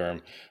technical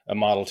term, a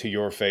model to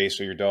your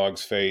face or your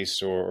dog's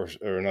face or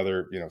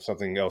another,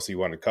 something else you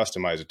want to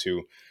customize it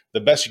to. The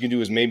best you can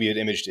do is maybe an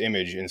image to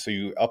image. And so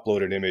you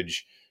upload an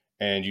image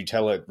and you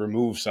tell it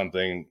remove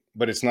something,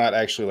 but it's not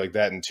actually like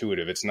that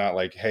intuitive. It's not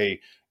like, hey,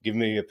 give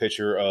me a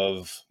picture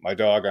of my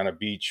dog on a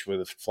beach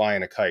with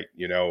flying a kite.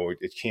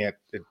 It can't,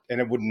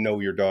 and it wouldn't know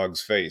your dog's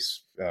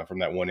face from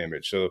that one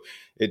image. So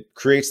it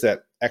creates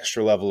that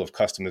extra level of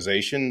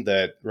customization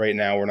that right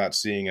now we're not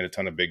seeing in a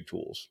ton of big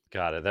tools.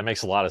 Got it. That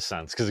makes a lot of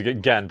sense. Because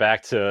again,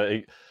 back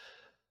to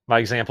my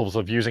examples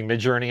of using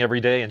Midjourney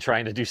every day and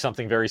trying to do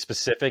something very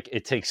specific,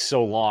 it takes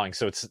so long.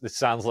 So it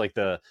sounds like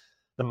the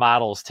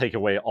models take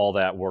away all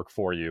that work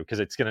for you,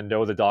 because it's going to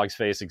know the dog's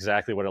face,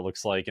 exactly what it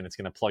looks like, and it's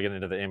going to plug it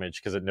into the image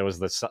because it knows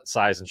the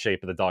size and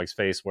shape of the dog's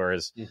face.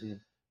 Whereas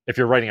if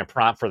you're writing a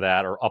prompt for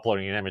that or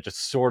uploading an image, it's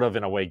sort of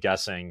in a way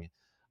guessing.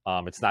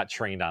 It's not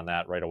trained on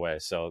that right away.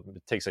 So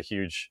it takes a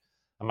huge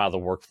amount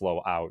of the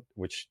workflow out,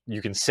 which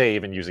you can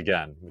save and use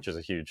again, which is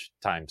a huge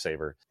time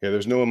saver. Yeah,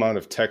 there's no amount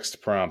of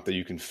text prompt that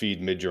you can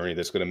feed Midjourney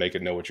that's going to make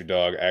it know what your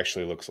dog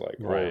actually looks like.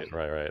 Right.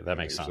 That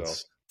makes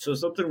sense. So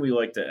something we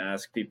like to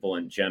ask people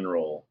in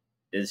general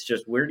is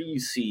just, where do you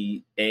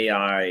see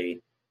AI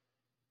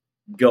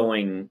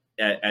going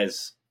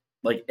as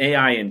like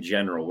AI in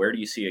general? Where do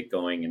you see it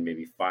going in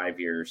maybe 5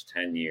 years,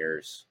 10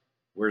 years?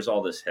 Where's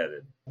all this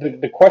headed?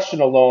 The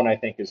question alone, I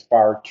think, is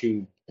far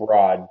too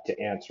broad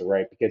to answer,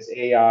 right? Because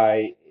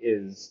AI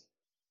is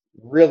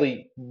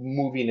really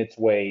moving its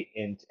way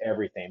into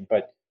everything.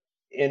 But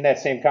in that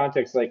same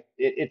context, like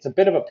it's a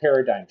bit of a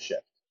paradigm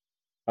shift.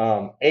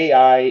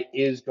 AI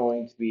is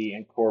going to be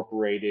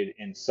incorporated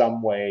in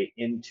some way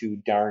into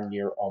darn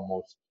near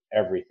almost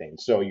everything.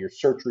 So your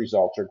search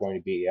results are going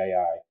to be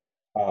AI.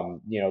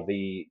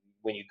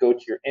 When you go to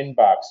your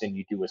inbox and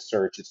you do a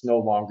search, it's no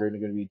longer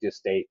going to be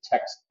just a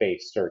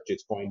text-based search.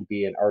 It's going to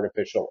be an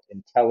artificial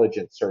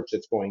intelligence search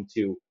that's going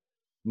to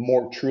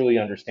more truly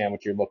understand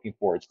what you're looking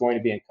for. It's going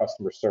to be in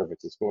customer service.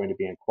 It's going to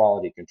be in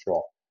quality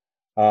control.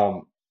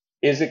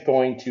 Is it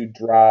going to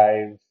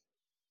drive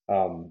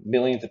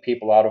millions of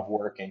people out of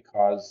work and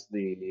cause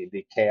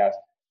the chaos?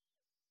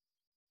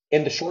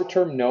 In the short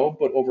term, no,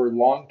 but over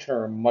long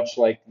term, much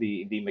like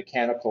the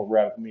mechanical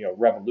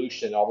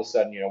revolution, all of a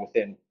sudden,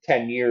 within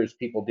 10 years,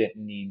 people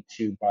didn't need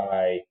to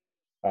buy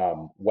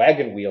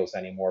wagon wheels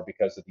anymore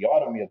because of the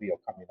automobile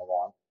coming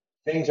along.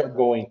 Things are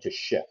going to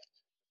shift.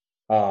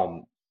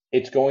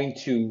 It's going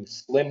to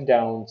slim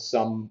down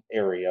some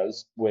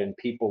areas when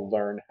people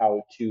learn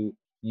how to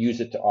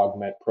use it to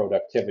augment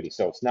productivity.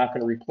 So it's not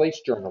going to replace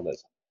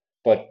journalism,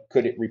 but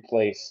could it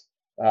replace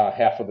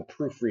half of the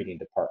proofreading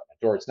department?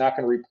 door. It's not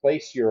going to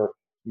replace your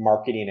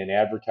marketing and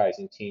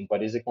advertising team,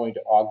 but is it going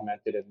to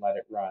augment it and let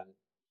it run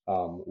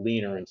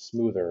leaner and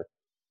smoother?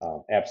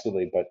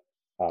 Absolutely. But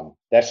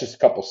that's just a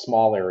couple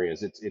small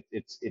areas.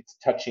 It's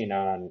touching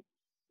on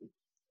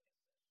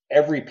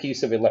every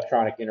piece of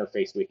electronic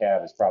interface we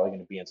have is probably going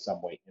to be in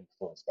some way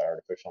influenced by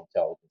artificial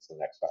intelligence in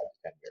the next 5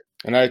 to 10 years.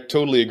 And I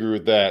totally agree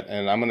with that.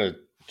 And I'm going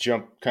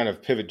to kind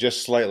of pivot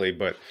just slightly.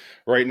 But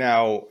right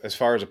now, as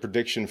far as a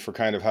prediction for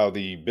kind of how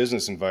the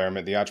business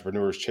environment, the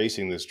entrepreneurs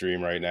chasing this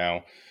dream right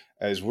now,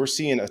 as we're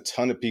seeing a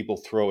ton of people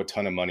throw a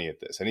ton of money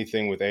at this.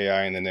 Anything with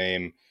AI in the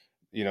name,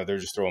 they're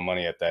just throwing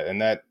money at that. And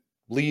that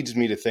leads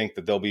me to think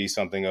that there'll be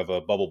something of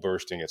a bubble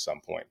bursting at some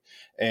point.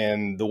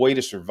 And the way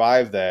to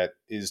survive that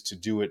is to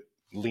do it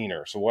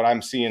leaner. So what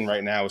I'm seeing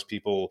right now is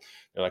people,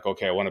 they're like,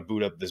 okay, I want to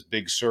boot up this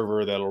big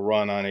server that'll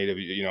run on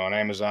on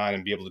Amazon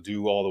and be able to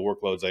do all the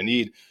workloads I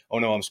need. Oh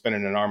no, I'm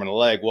spending an arm and a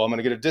leg. Well, I'm going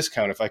to get a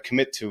discount if I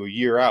commit to a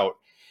year out.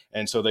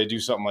 And so they do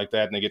something like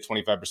that and they get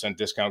 25%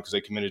 discount because they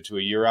committed to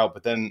a year out.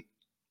 But then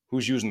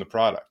who's using the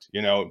product?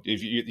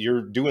 If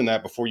you're doing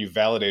that before you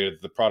validated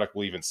that the product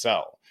will even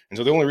sell. And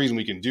so the only reason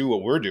we can do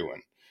what we're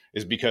doing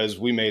is because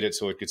we made it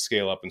so it could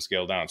scale up and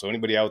scale down. So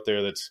anybody out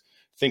there that's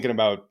thinking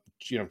about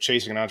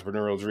chasing an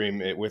entrepreneurial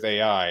dream with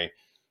AI,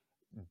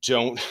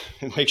 don't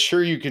make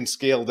sure you can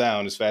scale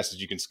down as fast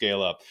as you can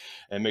scale up,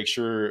 and make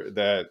sure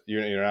that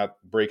you're not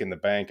breaking the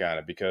bank on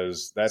it,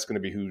 because that's going to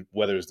be who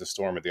weathers the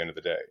storm at the end of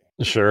the day.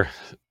 Sure.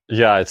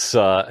 Yeah, it's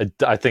I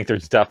think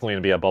there's definitely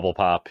going to be a bubble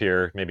pop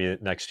here, maybe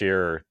next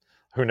year, or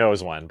who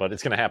knows when, but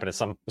it's going to happen at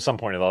some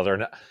point or the other.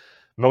 And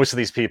most of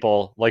these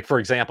people, like for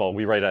example,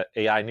 we write an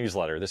AI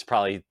newsletter. There's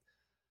probably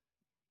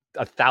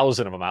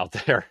 1,000 of them out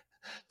there.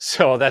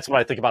 So that's what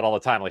I think about all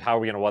the time. Like, how are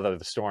we going to weather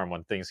the storm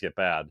when things get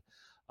bad?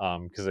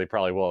 Because they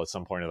probably will at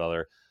some point or the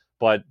other.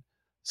 But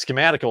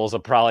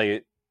schematicals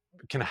probably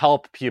can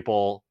help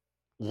people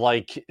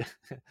like,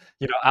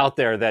 out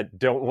there that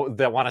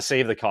want to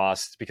save the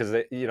cost, because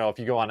if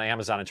you go on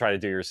Amazon and try to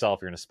do it yourself,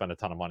 you're going to spend a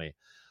ton of money.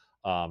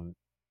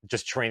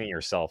 Just training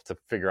yourself to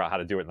figure out how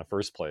to do it in the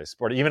first place.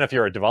 Or even if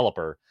you're a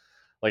developer,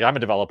 like I'm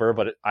a developer,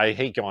 but I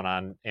hate going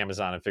on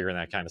Amazon and figuring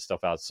that kind of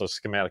stuff out. So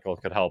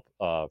schematical could help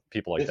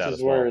people like that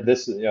as well.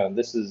 This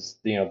is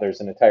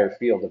there's an entire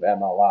field of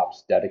ML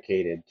ops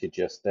dedicated to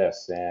just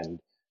this, and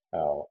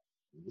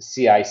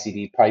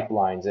CI/CD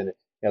pipelines, and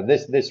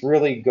this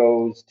really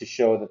goes to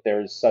show that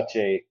there's such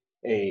a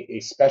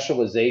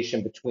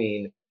specialization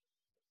between,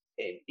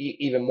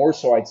 even more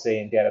so I'd say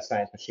in data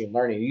science, machine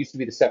learning. It used to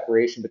be the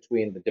separation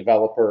between the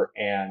developer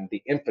and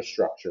the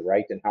infrastructure,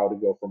 right, and how to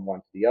go from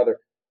one to the other.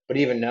 But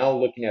even now,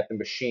 looking at the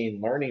machine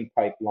learning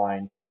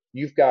pipeline,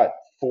 you've got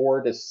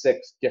 4 to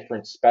 6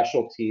 different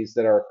specialties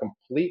that are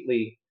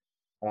completely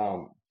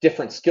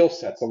different skill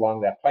sets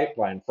along that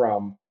pipeline,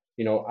 from,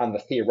 on the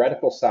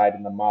theoretical side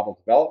and the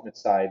model development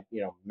side,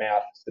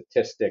 math,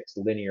 statistics,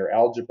 linear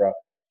algebra,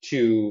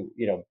 to,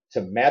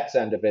 to Matt's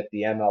end of it,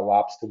 the ML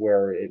ops, to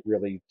where it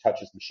really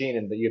touches machine.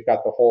 And you've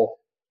got the whole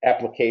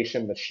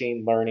application,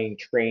 machine learning,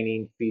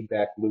 training,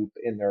 feedback loop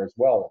in there as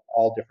well,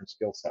 all different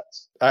skill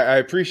sets. I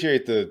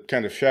appreciate the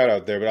kind of shout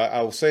out there, but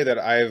I will say that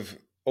I've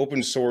open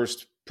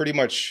sourced pretty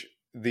much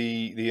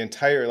the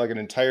entire, like an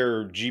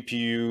entire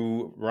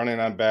GPU running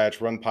on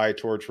batch, run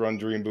PyTorch, run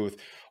Dreambooth,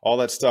 all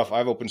that stuff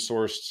I've open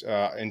sourced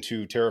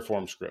into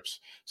Terraform scripts.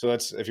 So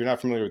that's, if you're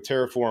not familiar with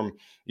Terraform,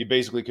 you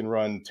basically can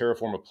run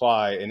Terraform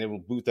apply and it will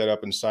boot that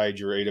up inside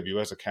your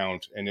AWS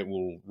account and it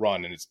will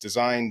run. And it's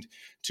designed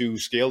to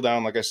scale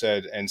down, like I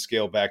said, and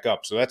scale back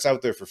up. So that's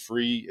out there for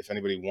free if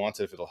anybody wants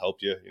it, if it'll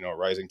help you. A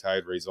rising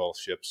tide raises all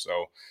ships.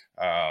 So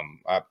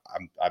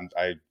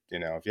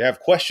if you have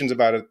questions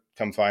about it,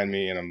 come find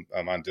me, and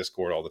I'm on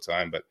Discord all the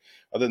time. But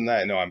other than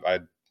that,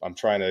 I'm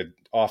trying to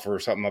offer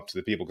something up to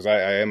the people, because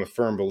I am a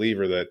firm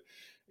believer that,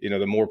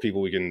 the more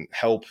people we can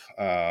help,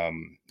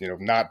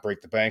 not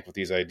break the bank with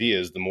these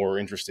ideas, the more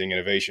interesting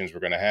innovations we're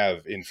going to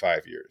have in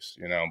 5 years.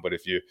 But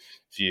if you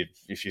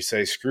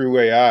say screw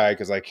AI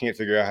because I can't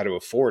figure out how to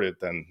afford it,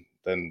 then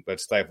that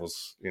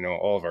stifles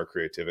all of our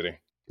creativity.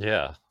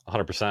 Yeah,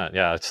 100%.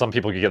 Yeah, some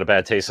people could get a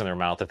bad taste in their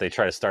mouth if they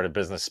try to start a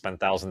business, spend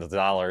thousands of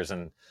dollars,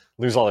 and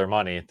lose all their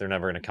mony. They're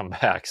never going to come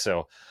back.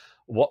 So,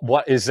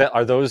 what is that?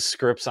 Are those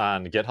scripts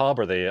on GitHub?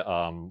 Or are they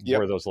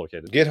where are those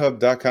located?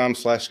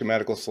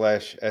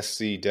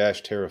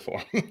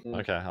 GitHub.com/schematical/sc-terraform.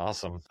 Okay,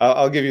 awesome.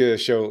 I'll give you a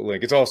show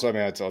link. It's also,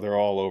 they're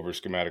all over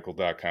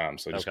schematical.com.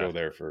 So just go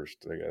there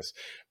first, I guess.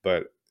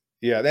 But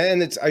yeah,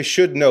 and I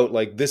should note,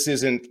 like, this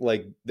isn't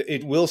like,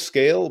 it will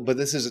scale, but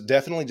this is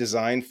definitely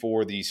designed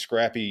for the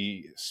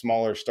scrappy,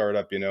 smaller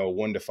startup,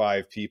 1 to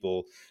 5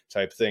 people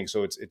type thing.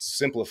 So it's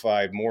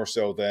simplified more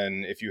so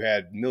than if you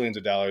had millions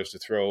of dollars to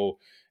throw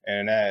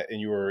and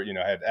you were,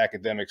 had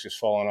academics just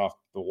falling off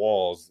the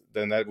walls,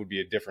 then that would be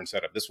a different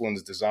setup. This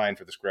one's designed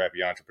for the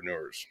scrappy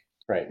entrepreneurs.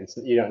 Right. It's,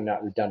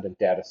 not redundant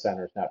data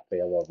centers, not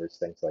failovers,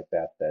 things like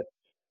that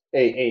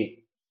a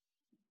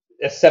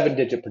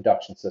 7-digit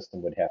production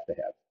system would have to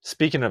have.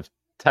 Speaking of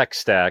tech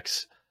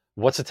stacks,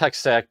 what's the tech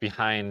stack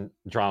behind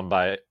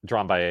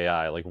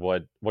DrawnBy.ai? Like,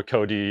 what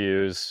code do you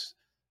use?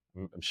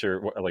 I'm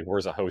sure, like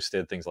where's it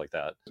hosted, things like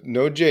that.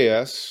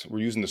 Node.js, we're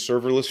using the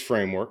serverless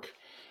framework.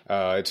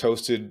 It's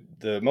hosted,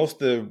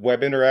 most of the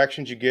web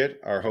interactions you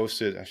get are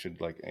hosted, I should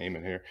like aim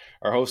it here,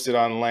 are hosted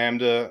on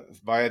Lambda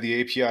via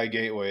the API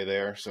gateway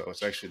there. So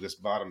it's actually this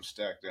bottom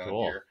stack down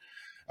here.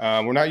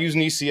 We're not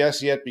using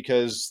ECS yet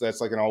because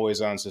that's like an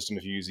always on system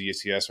if you use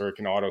ECS, or it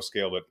can auto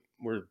scale, but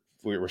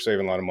we're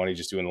saving a lot of money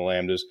just doing the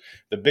Lambdas.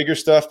 The bigger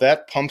stuff,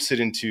 that pumps it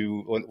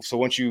into, so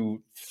once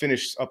you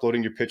finish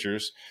uploading your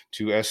pictures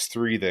to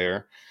S3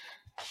 there,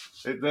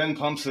 it then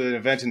pumps an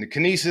event into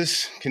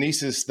Kinesis.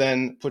 Kinesis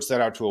then puts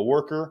that out to a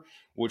worker,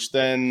 which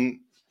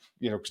then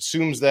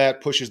consumes that,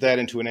 pushes that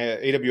into an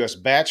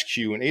AWS batch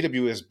queue. And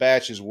AWS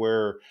batch is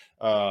where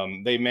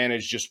they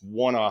manage just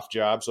one-off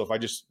jobs. So if I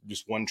just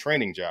one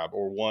training job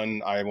or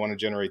one, I want to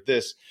generate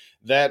this,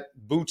 that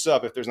boots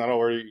up if there's not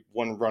already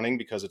one running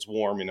because it's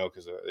warm,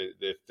 because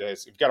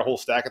if you've got a whole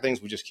stack of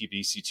things, we just keep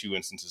EC2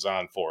 instances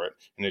on for it,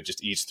 and it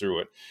just eats through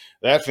it.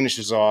 That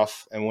finishes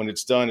off, and when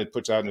it's done, it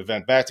puts out an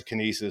event back to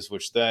Kinesis,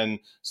 which then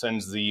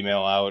sends the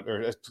email out, or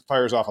it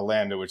fires off a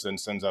Lambda, which then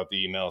sends out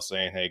the email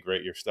saying, hey,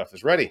 great, your stuff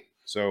is ready.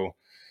 So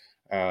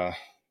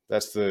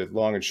that's the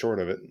long and short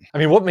of it. I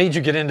mean, what made you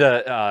get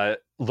into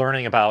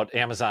learning about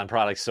Amazon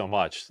products so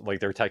much, like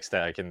their tech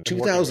stack? And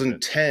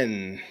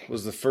 2010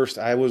 was the first.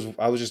 I was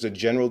just a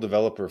general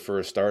developer for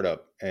a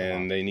startup,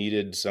 and they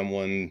needed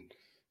someone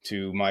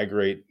to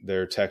migrate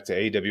their tech to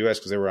AWS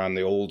because they were on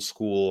the old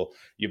school.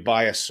 You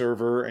buy a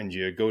server and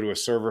you go to a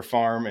server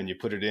farm and you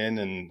put it in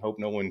and hope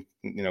no one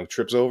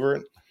trips over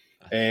it.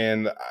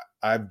 And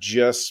I've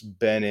just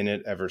been in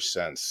it ever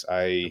since.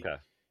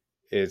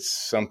 It's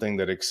something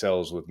that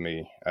excels with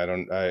me. I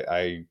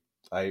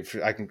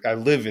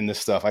live in this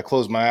stuff. I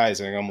close my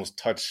eyes and I almost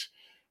touch,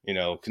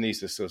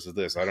 Kinesis. So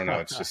this, I don't know.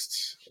 It's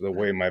just the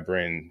way my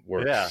brain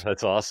works. Yeah,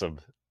 that's awesome.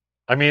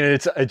 I mean,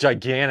 it's a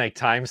gigantic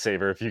time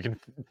saver if you can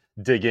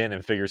dig in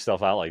and figure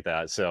stuff out like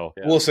that. So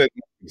we'll say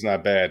it's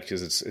not bad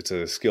because it's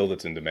a skill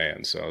that's in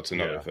demand. So it's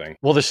another thing.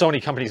 Well, there's so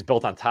many companies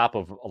built on top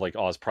of like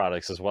Oz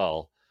products as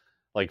well.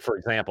 Like, for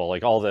example,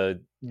 like all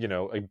the,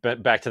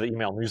 back to the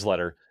email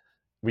newsletter,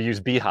 we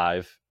use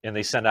Beehive and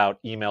they send out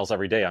emails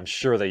every day. I'm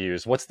sure they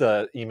use, what's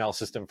the email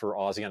system for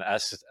Oz again?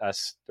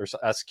 SQS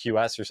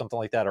or something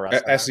like that? Or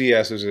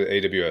SES is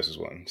AWS's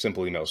one,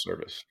 simple email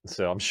service.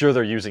 So I'm sure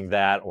they're using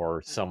that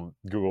or some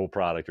Google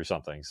product or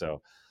something.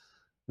 So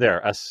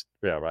there, I see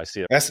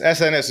it.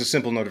 SNS is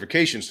simple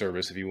notification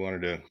service if you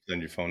wanted to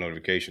send your phone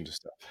notifications and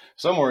stuff.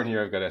 Somewhere in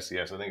here I've got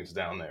SES. I think it's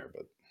down there,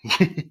 but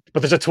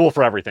but there's a tool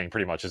for everything,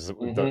 pretty much, is the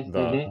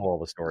moral of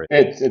the story.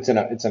 It's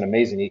an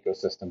amazing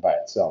ecosystem by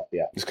itself.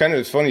 Yeah, it's kind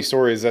of a funny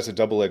story. Is that's a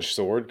double-edged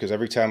sword because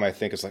every time I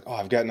think it's like, oh,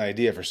 I've got an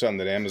idea for something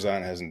that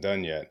Amazon hasn't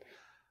done yet,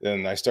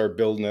 then I start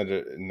building it,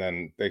 and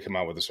then they come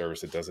out with a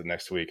service that does it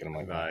next week, and I'm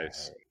like,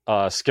 nice.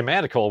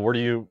 Schematical. Where do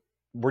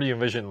you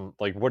envision?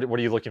 Like, what are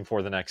you looking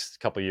for the next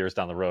couple of years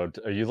down the road?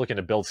 Are you looking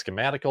to build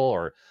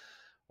Schematical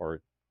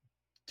or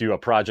do a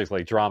project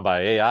like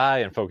DrawnBy.ai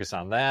and focus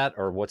on that,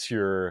 or what's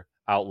your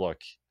outlook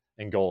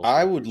and goals?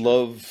 I would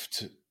love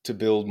to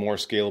build more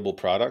scalable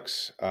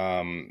products.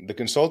 The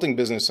consulting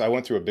business, I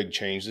went through a big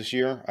change this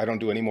year. I don't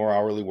do any more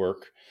hourly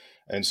work.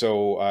 And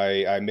so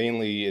I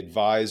mainly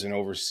advise and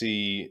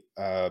oversee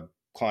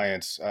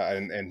clients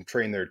and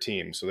train their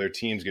teams. So their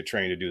teams get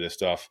trained to do this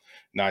stuff,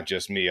 not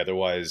just me.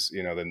 Otherwise,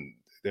 then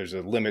there's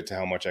a limit to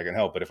how much I can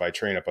help. But if I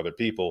train up other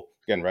people,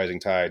 again, rising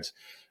tides,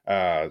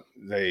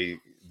 they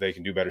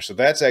can do better. So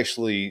that's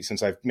actually,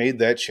 since I've made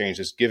that change,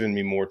 it's given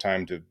me more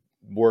time to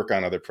work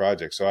on other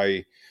projects. So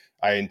I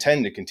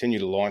intend to continue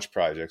to launch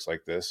projects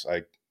like this,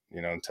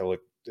 until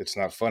it's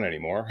not fun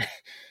anymore.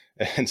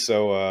 And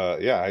so,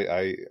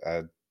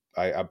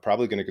 I'm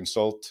probably going to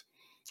consult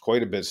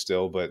quite a bit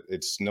still, but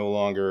it's no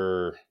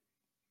longer,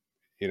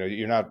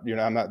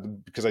 I'm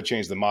not, because I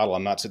changed the model.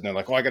 I'm not sitting there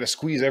like, oh, I got to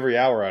squeeze every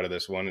hour out of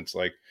this one. It's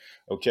like,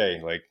 okay,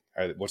 like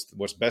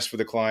what's best for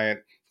the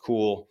client?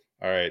 Cool.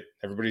 All right.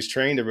 Everybody's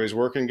trained. Everybody's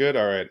working good.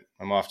 All right.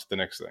 I'm off to the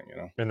next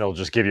thing, And they'll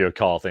just give you a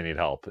call if they need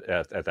help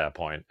at that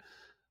point.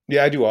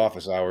 Yeah, I do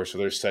office hours. So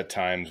there's set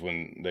times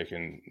when they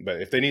can,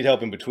 but if they need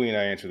help in between,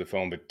 I answer the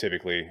phone, but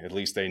typically at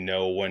least they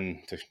know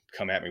when to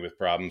come at me with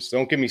problems.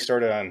 Don't get me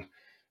started on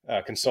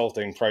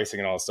consulting,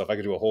 pricing, and all that stuff. I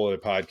could do a whole other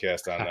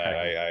podcast on that.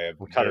 I have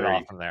cut it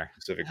off from there.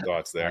 Specific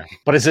thoughts there.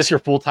 But is this your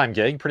full-time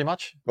gig pretty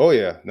much? Oh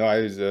yeah.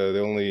 No, the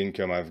only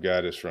income I've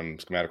got is from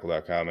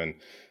schematical.com. And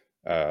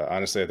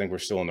honestly, I think we're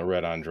still in the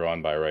red on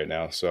DrawnBy right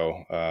now.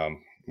 So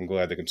I'm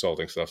glad the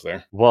consulting stuff's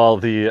there. Well,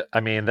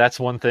 that's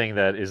one thing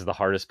that is the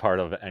hardest part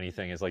of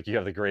anything is like you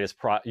have the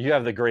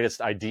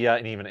greatest idea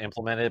and even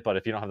implement it, but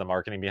if you don't have the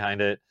marketing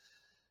behind it,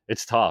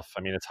 it's tough.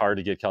 I mean, it's hard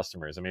to get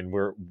customers. I mean,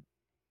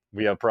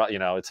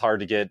 it's hard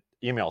to get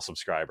email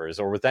subscribers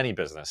or with any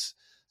business.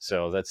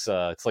 So that's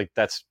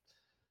that's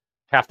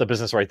half the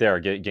business right there,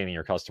 gaining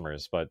your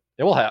customers. But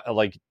it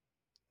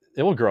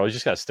will grow. You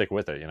just got to stick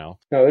with it, No,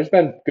 there's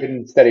been good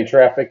and steady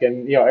traffic,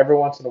 and every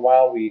once in a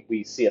while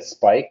we see a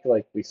spike,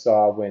 like we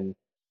saw when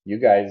you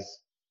guys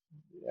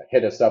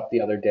hit us up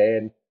the other day,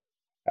 and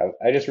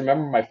I just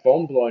remember my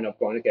phone blowing up,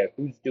 going, okay,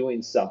 who's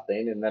doing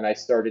something? And then I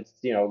started,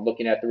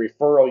 looking at the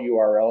referral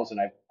URLs, and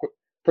I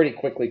pretty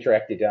quickly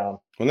tracked it down.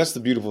 Well, that's the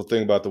beautiful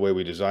thing about the way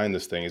we design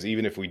this thing is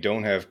even if we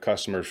don't have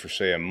customers for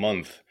say a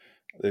month,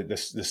 the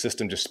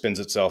system just spins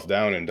itself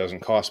down and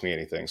doesn't cost me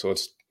anything. So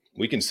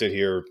we can sit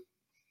here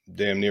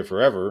damn near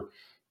forever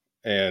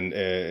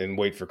and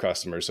wait for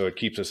customers. So it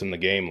keeps us in the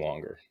game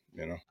longer.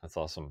 That's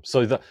awesome.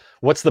 So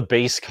what's the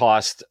base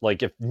cost?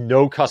 Like if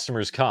no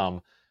customers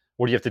come,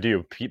 what do you have to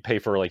do? Pay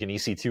for like an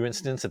EC2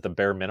 instance at the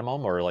bare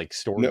minimum, or like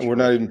storage? No, we're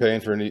not even paying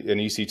for an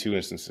EC2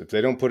 instance. If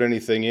they don't put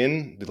anything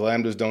in, the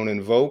Lambdas don't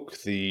invoke,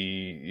 no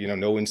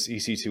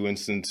EC2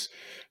 instance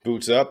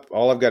boots up.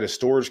 All I've got is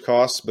storage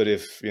costs. But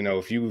if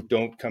you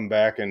don't come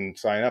back and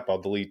sign up,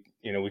 I'll delete.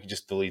 We can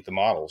just delete the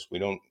models. We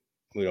don't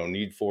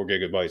need 4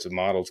 gigabytes of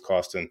models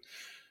costing.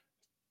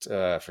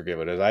 I forget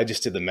what it is. I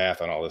just did the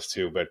math on all this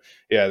too, but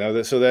yeah,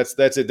 no. So that's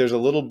it. There's a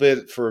little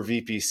bit for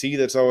VPC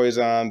that's always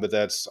on, but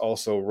that's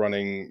also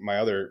running my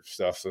other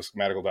stuff. So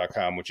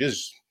schematical.com, which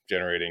is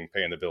paying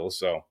the bills.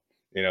 So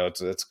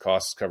it's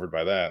costs covered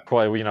by that.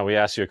 Coy, we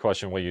asked you a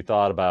question what you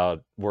thought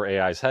about where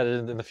AI is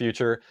headed in the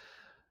future.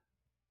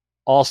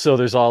 Also,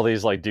 there's all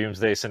these like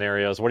doomsday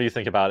scenarios. What do you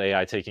think about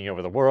AI taking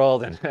over the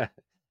world and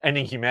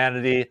ending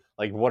humanity?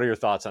 Like, what are your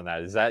thoughts on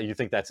that? You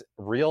think that's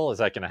real? Is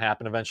that going to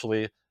happen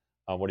eventually?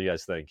 What do you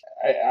guys think?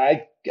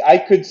 I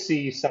could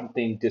see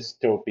something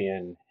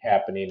dystopian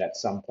happening at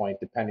some point,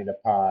 depending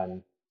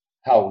upon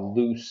how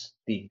loose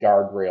the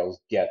guardrails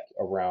get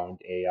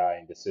around AI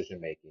and decision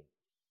making.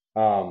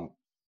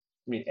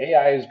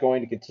 AI is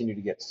going to continue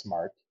to get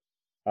smart.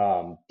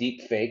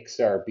 Deep fakes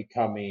are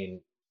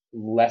becoming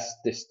less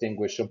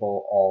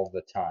distinguishable all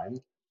the time.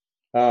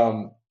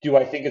 Do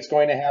I think it's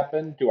going to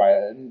happen?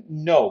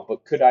 No,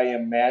 but could I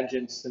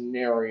imagine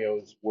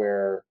scenarios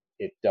where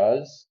it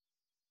does?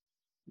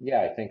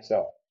 Yeah, I think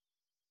so.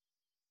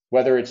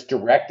 Whether it's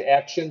direct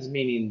actions,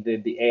 meaning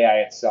the AI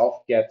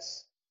itself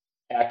gets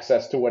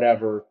access to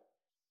whatever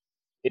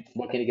it's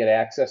looking to get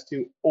access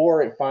to,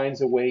 or it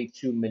finds a way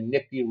to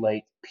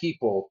manipulate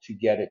people to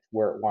get it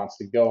where it wants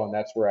to go. And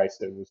that's where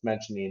was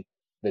mentioning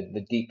that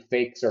the deep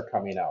fakes are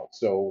coming out.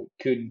 So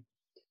could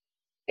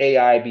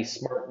AI be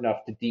smart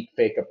enough to deep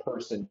fake a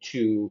person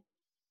to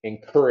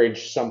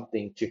encourage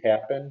something to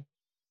happen?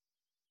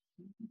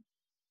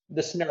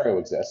 The scenario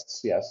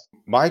exists, yes.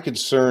 My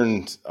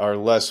concerns are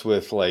less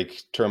with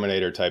like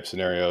Terminator type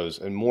scenarios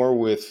and more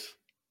with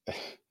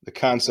the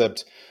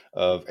concept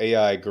of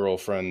AI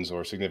girlfriends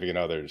or significant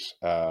others,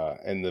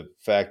 and the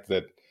fact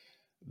that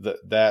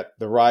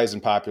the rise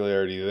in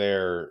popularity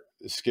there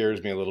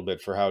scares me a little bit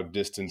for how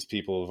distant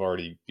people have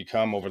already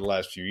become over the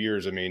last few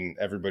years. I mean,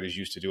 everybody's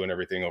used to doing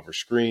everything over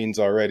screens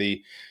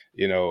already,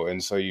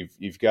 and so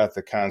you've got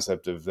the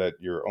concept of that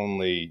your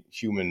only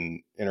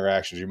human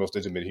interactions, your most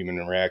intimate human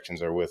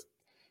interactions are with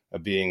a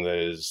being that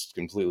is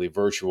completely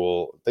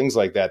virtual, things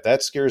like that.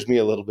 That scares me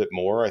a little bit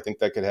more. I think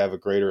that could have a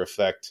greater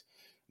effect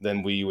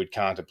than we would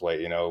contemplate.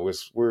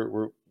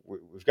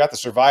 We've got the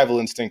survival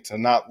instinct to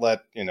not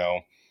let,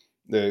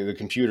 the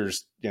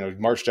computers,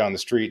 march down the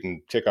street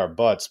and kick our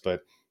butts.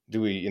 But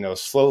do we,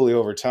 slowly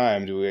over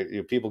time,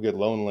 people get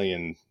lonely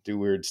and do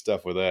weird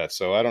stuff with that?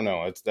 So I don't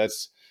know.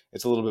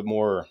 It's a little bit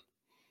more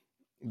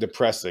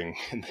depressing.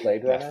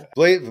 Blade Runner?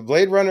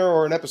 Blade Runner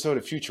or an episode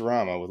of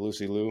Futurama with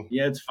Lucy Liu.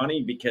 Yeah, it's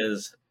funny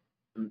because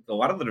a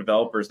lot of the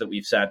developers that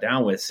we've sat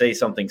down with say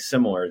something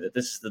similar, that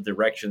this is the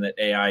direction that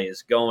AI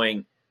is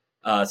going,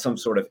 some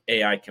sort of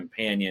AI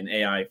companion,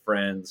 AI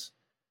friends.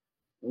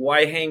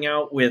 Why hang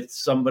out with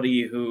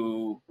somebody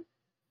who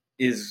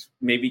is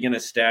maybe going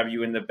to stab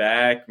you in the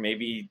back,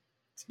 maybe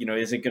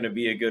isn't going to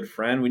be a good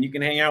friend, when you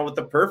can hang out with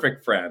the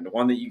perfect friend,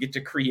 one that you get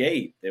to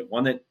create,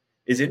 one that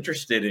is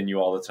interested in you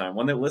all the time,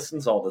 one that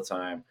listens all the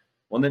time,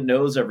 one that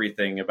knows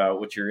everything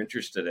about what you're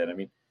interested in. I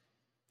mean,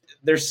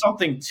 there's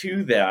something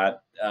to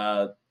that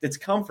that's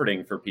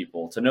comforting for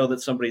people to know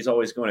that somebody's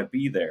always going to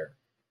be there.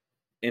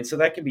 And so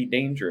that can be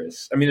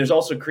dangerous. I mean, there's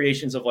also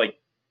creations of like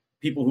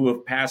people who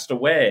have passed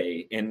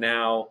away and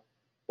now,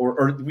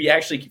 or we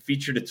actually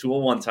featured a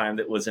tool one time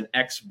that was an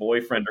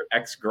ex-boyfriend or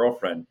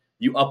ex-girlfriend.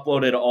 You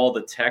uploaded all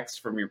the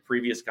text from your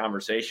previous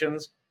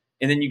conversations,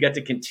 and then you get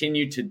to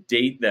continue to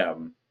date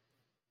them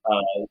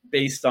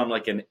based on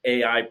like an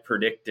AI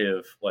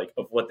predictive, like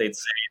of what they'd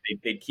say.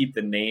 They'd keep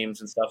the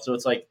names and stuff. So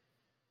it's like,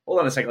 hold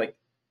on a second, like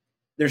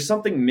there's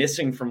something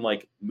missing from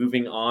like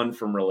moving on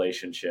from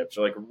relationships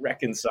or like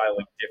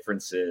reconciling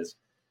differences.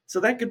 So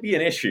that could be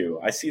an issue.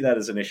 I see that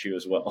as an issue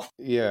as well.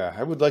 Yeah,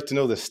 I would like to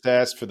know the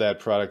stats for that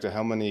product,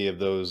 how many of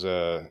those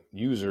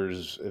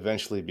users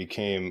eventually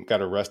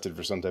got arrested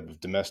for some type of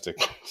domestic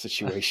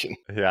situation.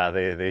 Yeah,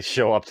 they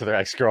show up to their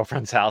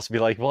ex-girlfriend's house and be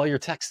like, well, you're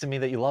texting me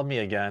that you love me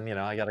again.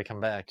 I got to come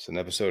back. It's an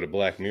episode of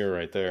Black Mirror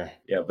right there.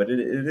 Yeah, but it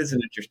is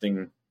an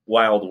interesting,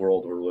 wild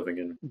world we're living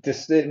in.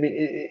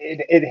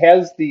 It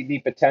has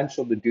the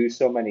potential to do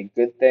so many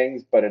good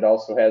things, but it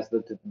also has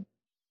the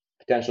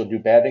potential to do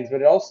bad things.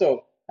 But it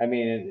also,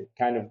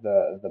 kind of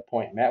the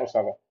point Matt was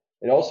talking about,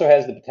 it also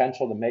has the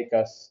potential to make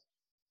us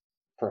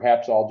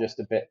perhaps all just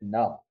a bit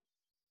numb.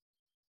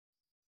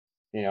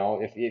 You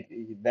know, if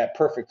that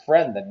perfect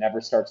friend that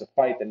never starts a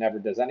fight, that never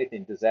does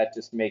anything, does that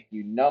just make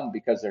you numb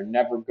because they're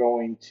never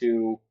going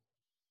to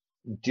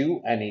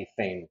do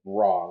anything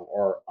wrong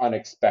or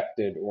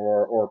unexpected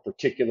or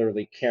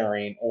particularly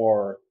caring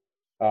or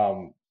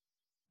um,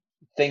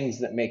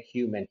 things that make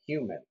human,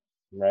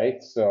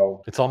 right?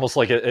 So It's almost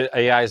like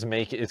AI is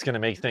it's going to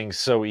make things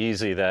so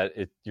easy that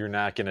you're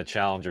not going to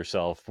challenge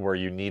yourself where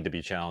you need to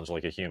be challenged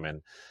like a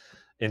human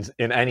in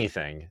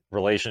anything,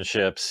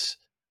 relationships,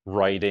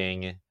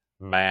 writing,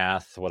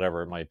 math,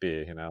 whatever it might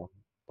be, you know.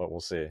 But we'll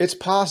see. It's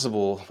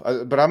possible,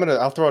 but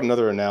I'll throw out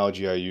another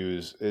analogy I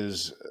use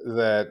is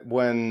that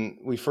when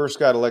we first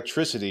got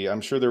electricity,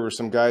 I'm sure there were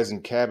some guys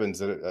in cabins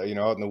that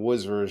out in the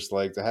woods were just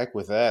like, the heck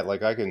with that.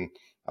 Like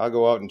I'll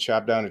go out and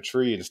chop down a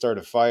tree and start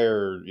a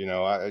fire,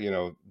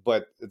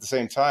 but at the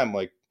same time,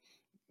 like,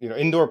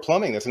 indoor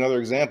plumbing, that's another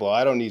example.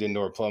 I don't need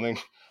indoor plumbing.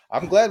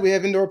 I'm glad we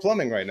have indoor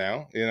plumbing right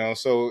now,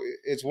 so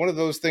it's one of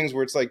those things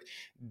where it's like,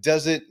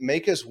 does it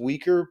make us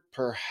weaker?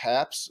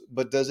 Perhaps,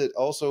 but does it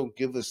also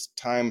give us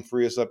time,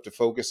 free us up to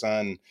focus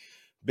on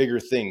bigger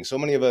things? So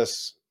many of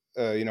us,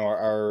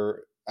 are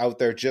out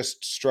there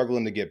just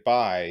struggling to get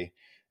by,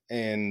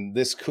 and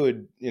this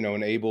could,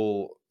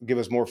 give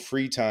us more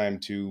free time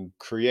to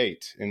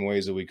create in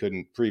ways that we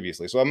couldn't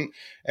previously. So I'm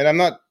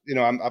not,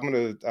 I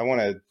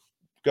want to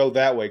go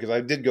that way because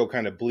I did go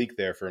kind of bleak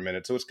there for a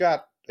minute. So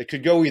it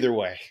could go either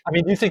way. I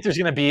mean, do you think there's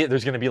going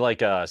to be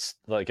like a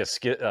split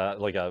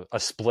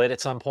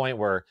at some point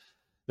where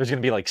there's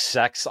going to be like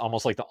sects,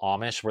 almost like the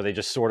Amish, where they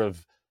just sort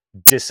of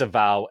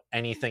disavow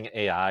anything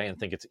AI and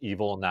think it's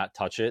evil and not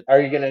touch it?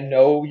 are you going to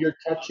know you're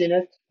touching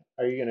it?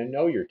 Are you going to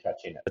know you're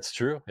touching it? That's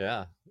true.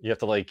 Yeah, you have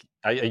to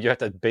you have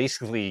to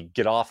basically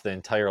get off the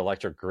entire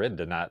electric grid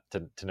to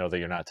know that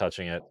you're not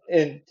touching it.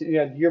 And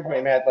to your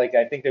point, Matt, like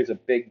I think there's a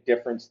big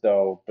difference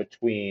though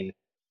between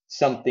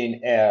something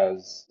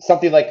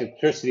like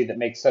electricity that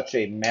makes such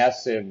a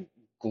massive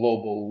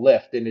global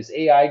lift, and is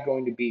AI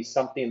going to be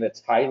something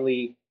that's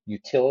highly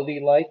utility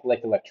like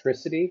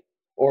electricity,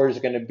 or is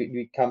it going to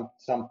become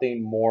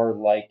something more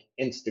like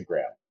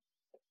Instagram,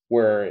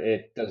 where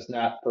it does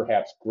not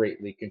perhaps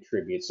greatly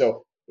contribute?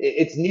 So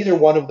it's neither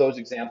one of those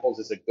examples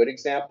is a good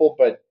example,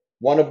 but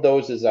one of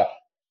those is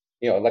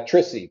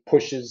electricity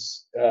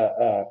pushes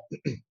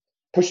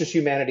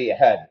humanity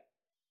ahead.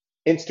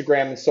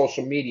 Instagram and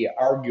social media,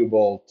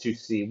 arguable to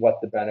see what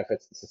the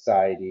benefits to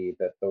society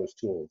that those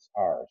tools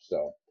are.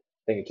 So I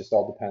think it just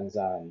all depends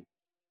on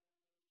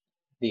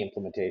the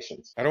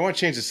implementations. I don't want to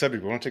change the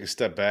subject, but I want to take a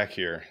step back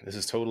here. This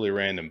is totally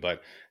random,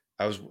 but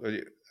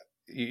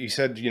you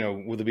said,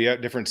 will there be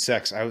different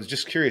sects? I was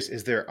just curious,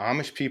 is there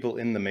Amish people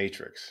in the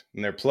Matrix?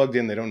 And they're plugged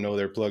in, they don't know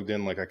they're plugged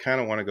in. Like, I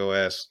kind of want to go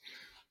ask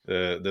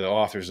the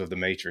authors of the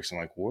Matrix. I'm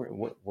like,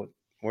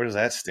 where does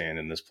that stand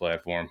in this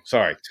platform?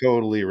 Sorry,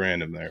 totally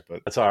random there,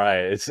 but that's all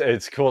right.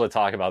 It's cool to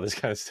talk about this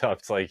kind of stuff.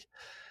 It's like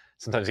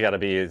sometimes you got to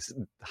be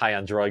high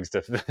on drugs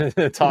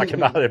to talk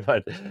about it,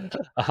 but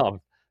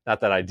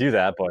not that I do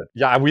that. But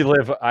yeah, I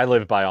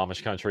live by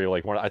Amish country.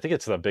 Like I think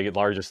it's the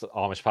largest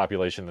Amish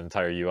population in the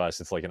entire U.S.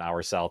 It's like an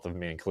hour south of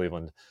me in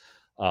Cleveland,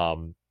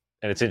 and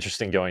it's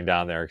interesting going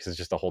down there because it's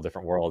just a whole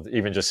different world.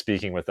 Even just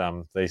speaking with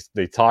them,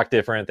 they talk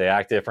different, they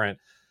act different.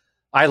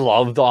 I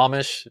love the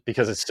Amish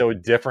because it's so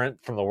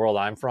different from the world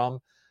I'm from.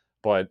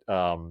 But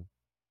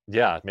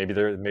yeah, maybe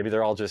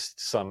they're all just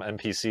some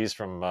NPCs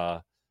from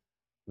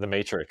the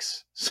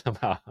Matrix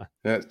somehow.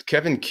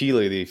 Kevin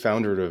Keeley, the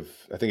founder of,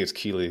 I think it's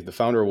Keeley, the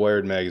founder of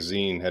Wired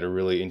Magazine, had a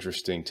really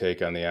interesting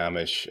take on the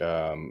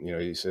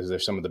Amish. He says they're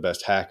some of the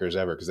best hackers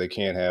ever because they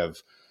can't have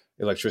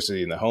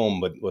electricity in the home,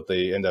 but what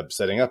they end up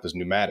setting up is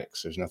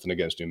pneumatics. There's nothing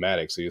against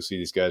pneumatics. So you'll see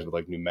these guys with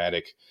like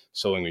pneumatic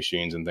sewing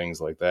machines and things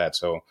like that.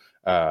 So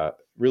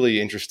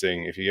really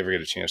interesting if you ever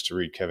get a chance to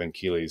read Kevin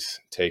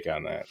Keeley's take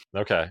on that.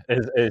 Okay.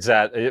 Was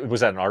that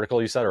an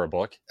article you said or a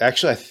book?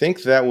 Actually, I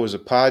think that was a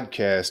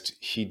podcast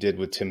he did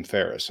with Tim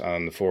Ferriss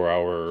on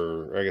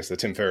the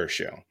Tim Ferriss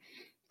show,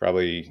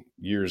 probably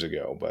years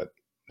ago, but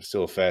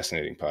still a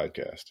fascinating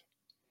podcast.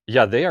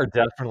 Yeah, they are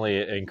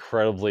definitely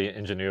incredibly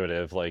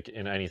ingenuitive, like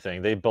in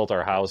anything. They built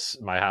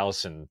my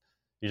house, and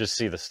you just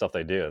see the stuff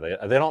they do.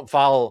 They don't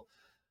follow.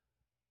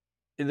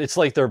 It's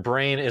like their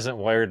brain isn't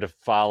wired to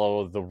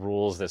follow the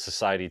rules that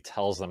society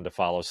tells them to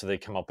follow, so they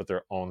come up with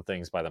their own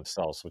things by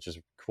themselves, which is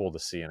cool to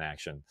see in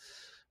action.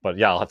 But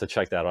yeah, I'll have to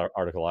check that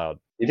article out.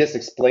 You just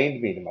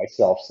explained me to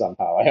myself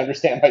somehow. I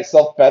understand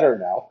myself better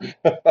now.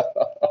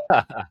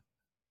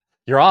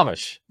 You're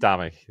Amish,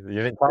 Dominic. You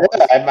didn't tell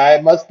us. I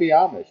must be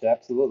Amish.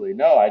 Absolutely.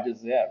 No, I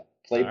just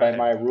play by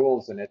my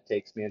rules, and it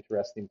takes me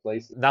interesting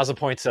places. Now's the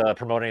point to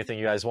promote anything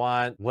you guys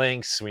want.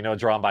 Links, we know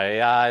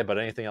DrawnBy.ai, but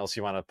anything else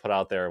you want to put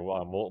out there,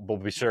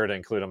 we'll be sure to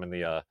include them in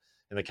the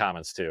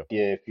comments too.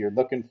 Yeah, if you're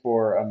looking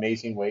for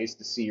amazing ways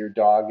to see your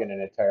dog in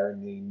an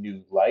entirely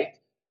new light,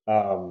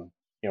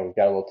 we've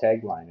got a little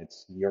tagline.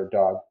 It's your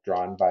dog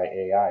drawn by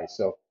AI.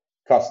 So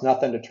it costs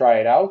nothing to try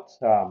it out.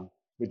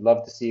 We'd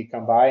love to see you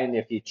come by. And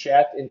if you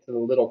chat into the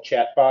little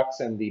chat box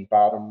in the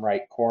bottom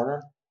right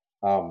corner,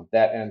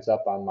 That ends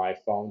up on my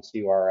phone, so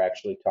you are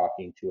actually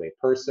talking to a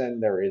person.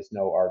 There is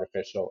no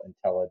artificial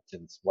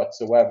intelligence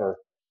whatsoever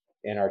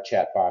in our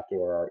chatbot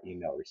or our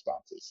email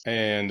responses.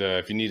 And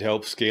if you need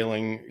help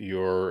scaling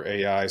your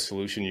AI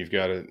solution, you've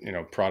got a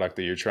product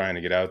that you're trying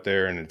to get out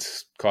there and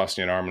it's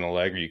costing you an arm and a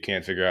leg, or you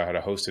can't figure out how to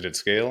host it at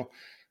scale,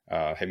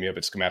 hit me up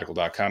at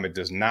schematical.com. It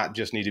does not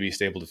just need to be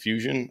stable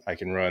diffusion. I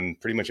can run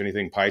pretty much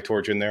anything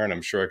PyTorch in there, and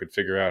I'm sure I could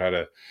figure out how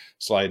to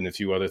slide in a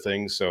few other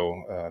things.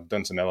 So I've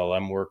done some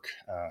LLM work.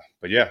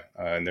 But yeah,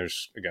 and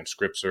there's, again,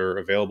 scripts are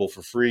available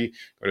for free.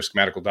 Go to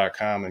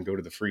schematical.com and go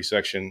to the free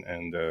section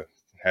and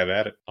have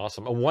at it.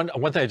 Awesome. And one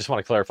thing I just want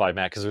to clarify,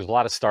 Matt, because there's a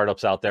lot of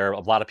startups out there, a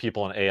lot of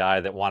people in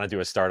AI that want to do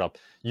a startup.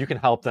 You can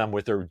help them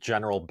with their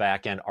general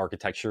back-end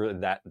architecture,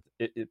 and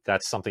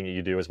that's something that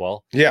you do as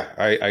well? Yeah,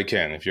 I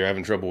can. If you're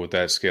having trouble with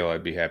that scale,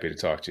 I'd be happy to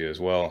talk to you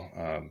as well.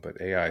 But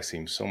AI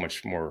seems so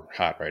much more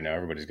hot right now.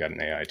 Everybody's got an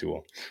AI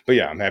tool. But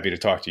yeah, I'm happy to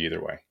talk to you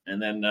either way.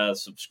 And then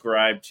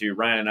subscribe to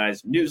Ryan and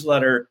I's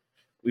newsletter.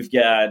 We've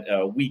got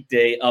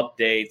weekday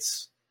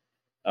updates.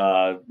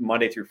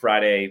 Monday through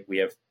Friday, we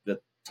have the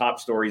top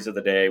stories of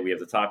the day. We have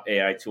the top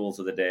AI tools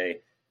of the day,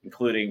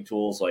 including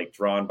tools like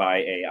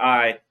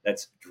DrawnBy.ai.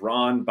 That's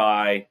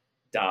DrawnBy.ai.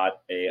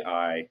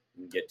 You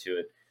can get to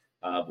it.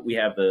 But we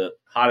have the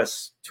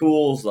hottest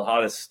tools, the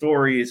hottest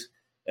stories,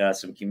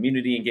 some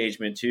community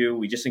engagement too.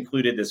 We just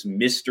included this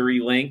mystery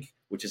link,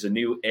 which is a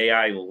new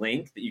AI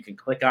link that you can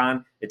click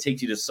on. It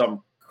takes you to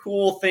some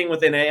cool thing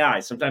within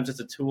AI. Sometimes it's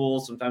a tool,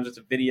 sometimes it's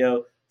a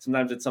video,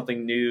 sometimes it's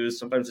something new,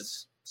 sometimes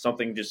it's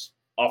something just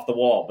off the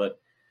wall. But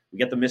we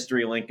got the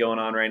mystery link going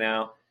on right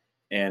now,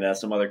 and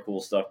some other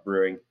cool stuff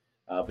brewing.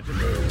 But just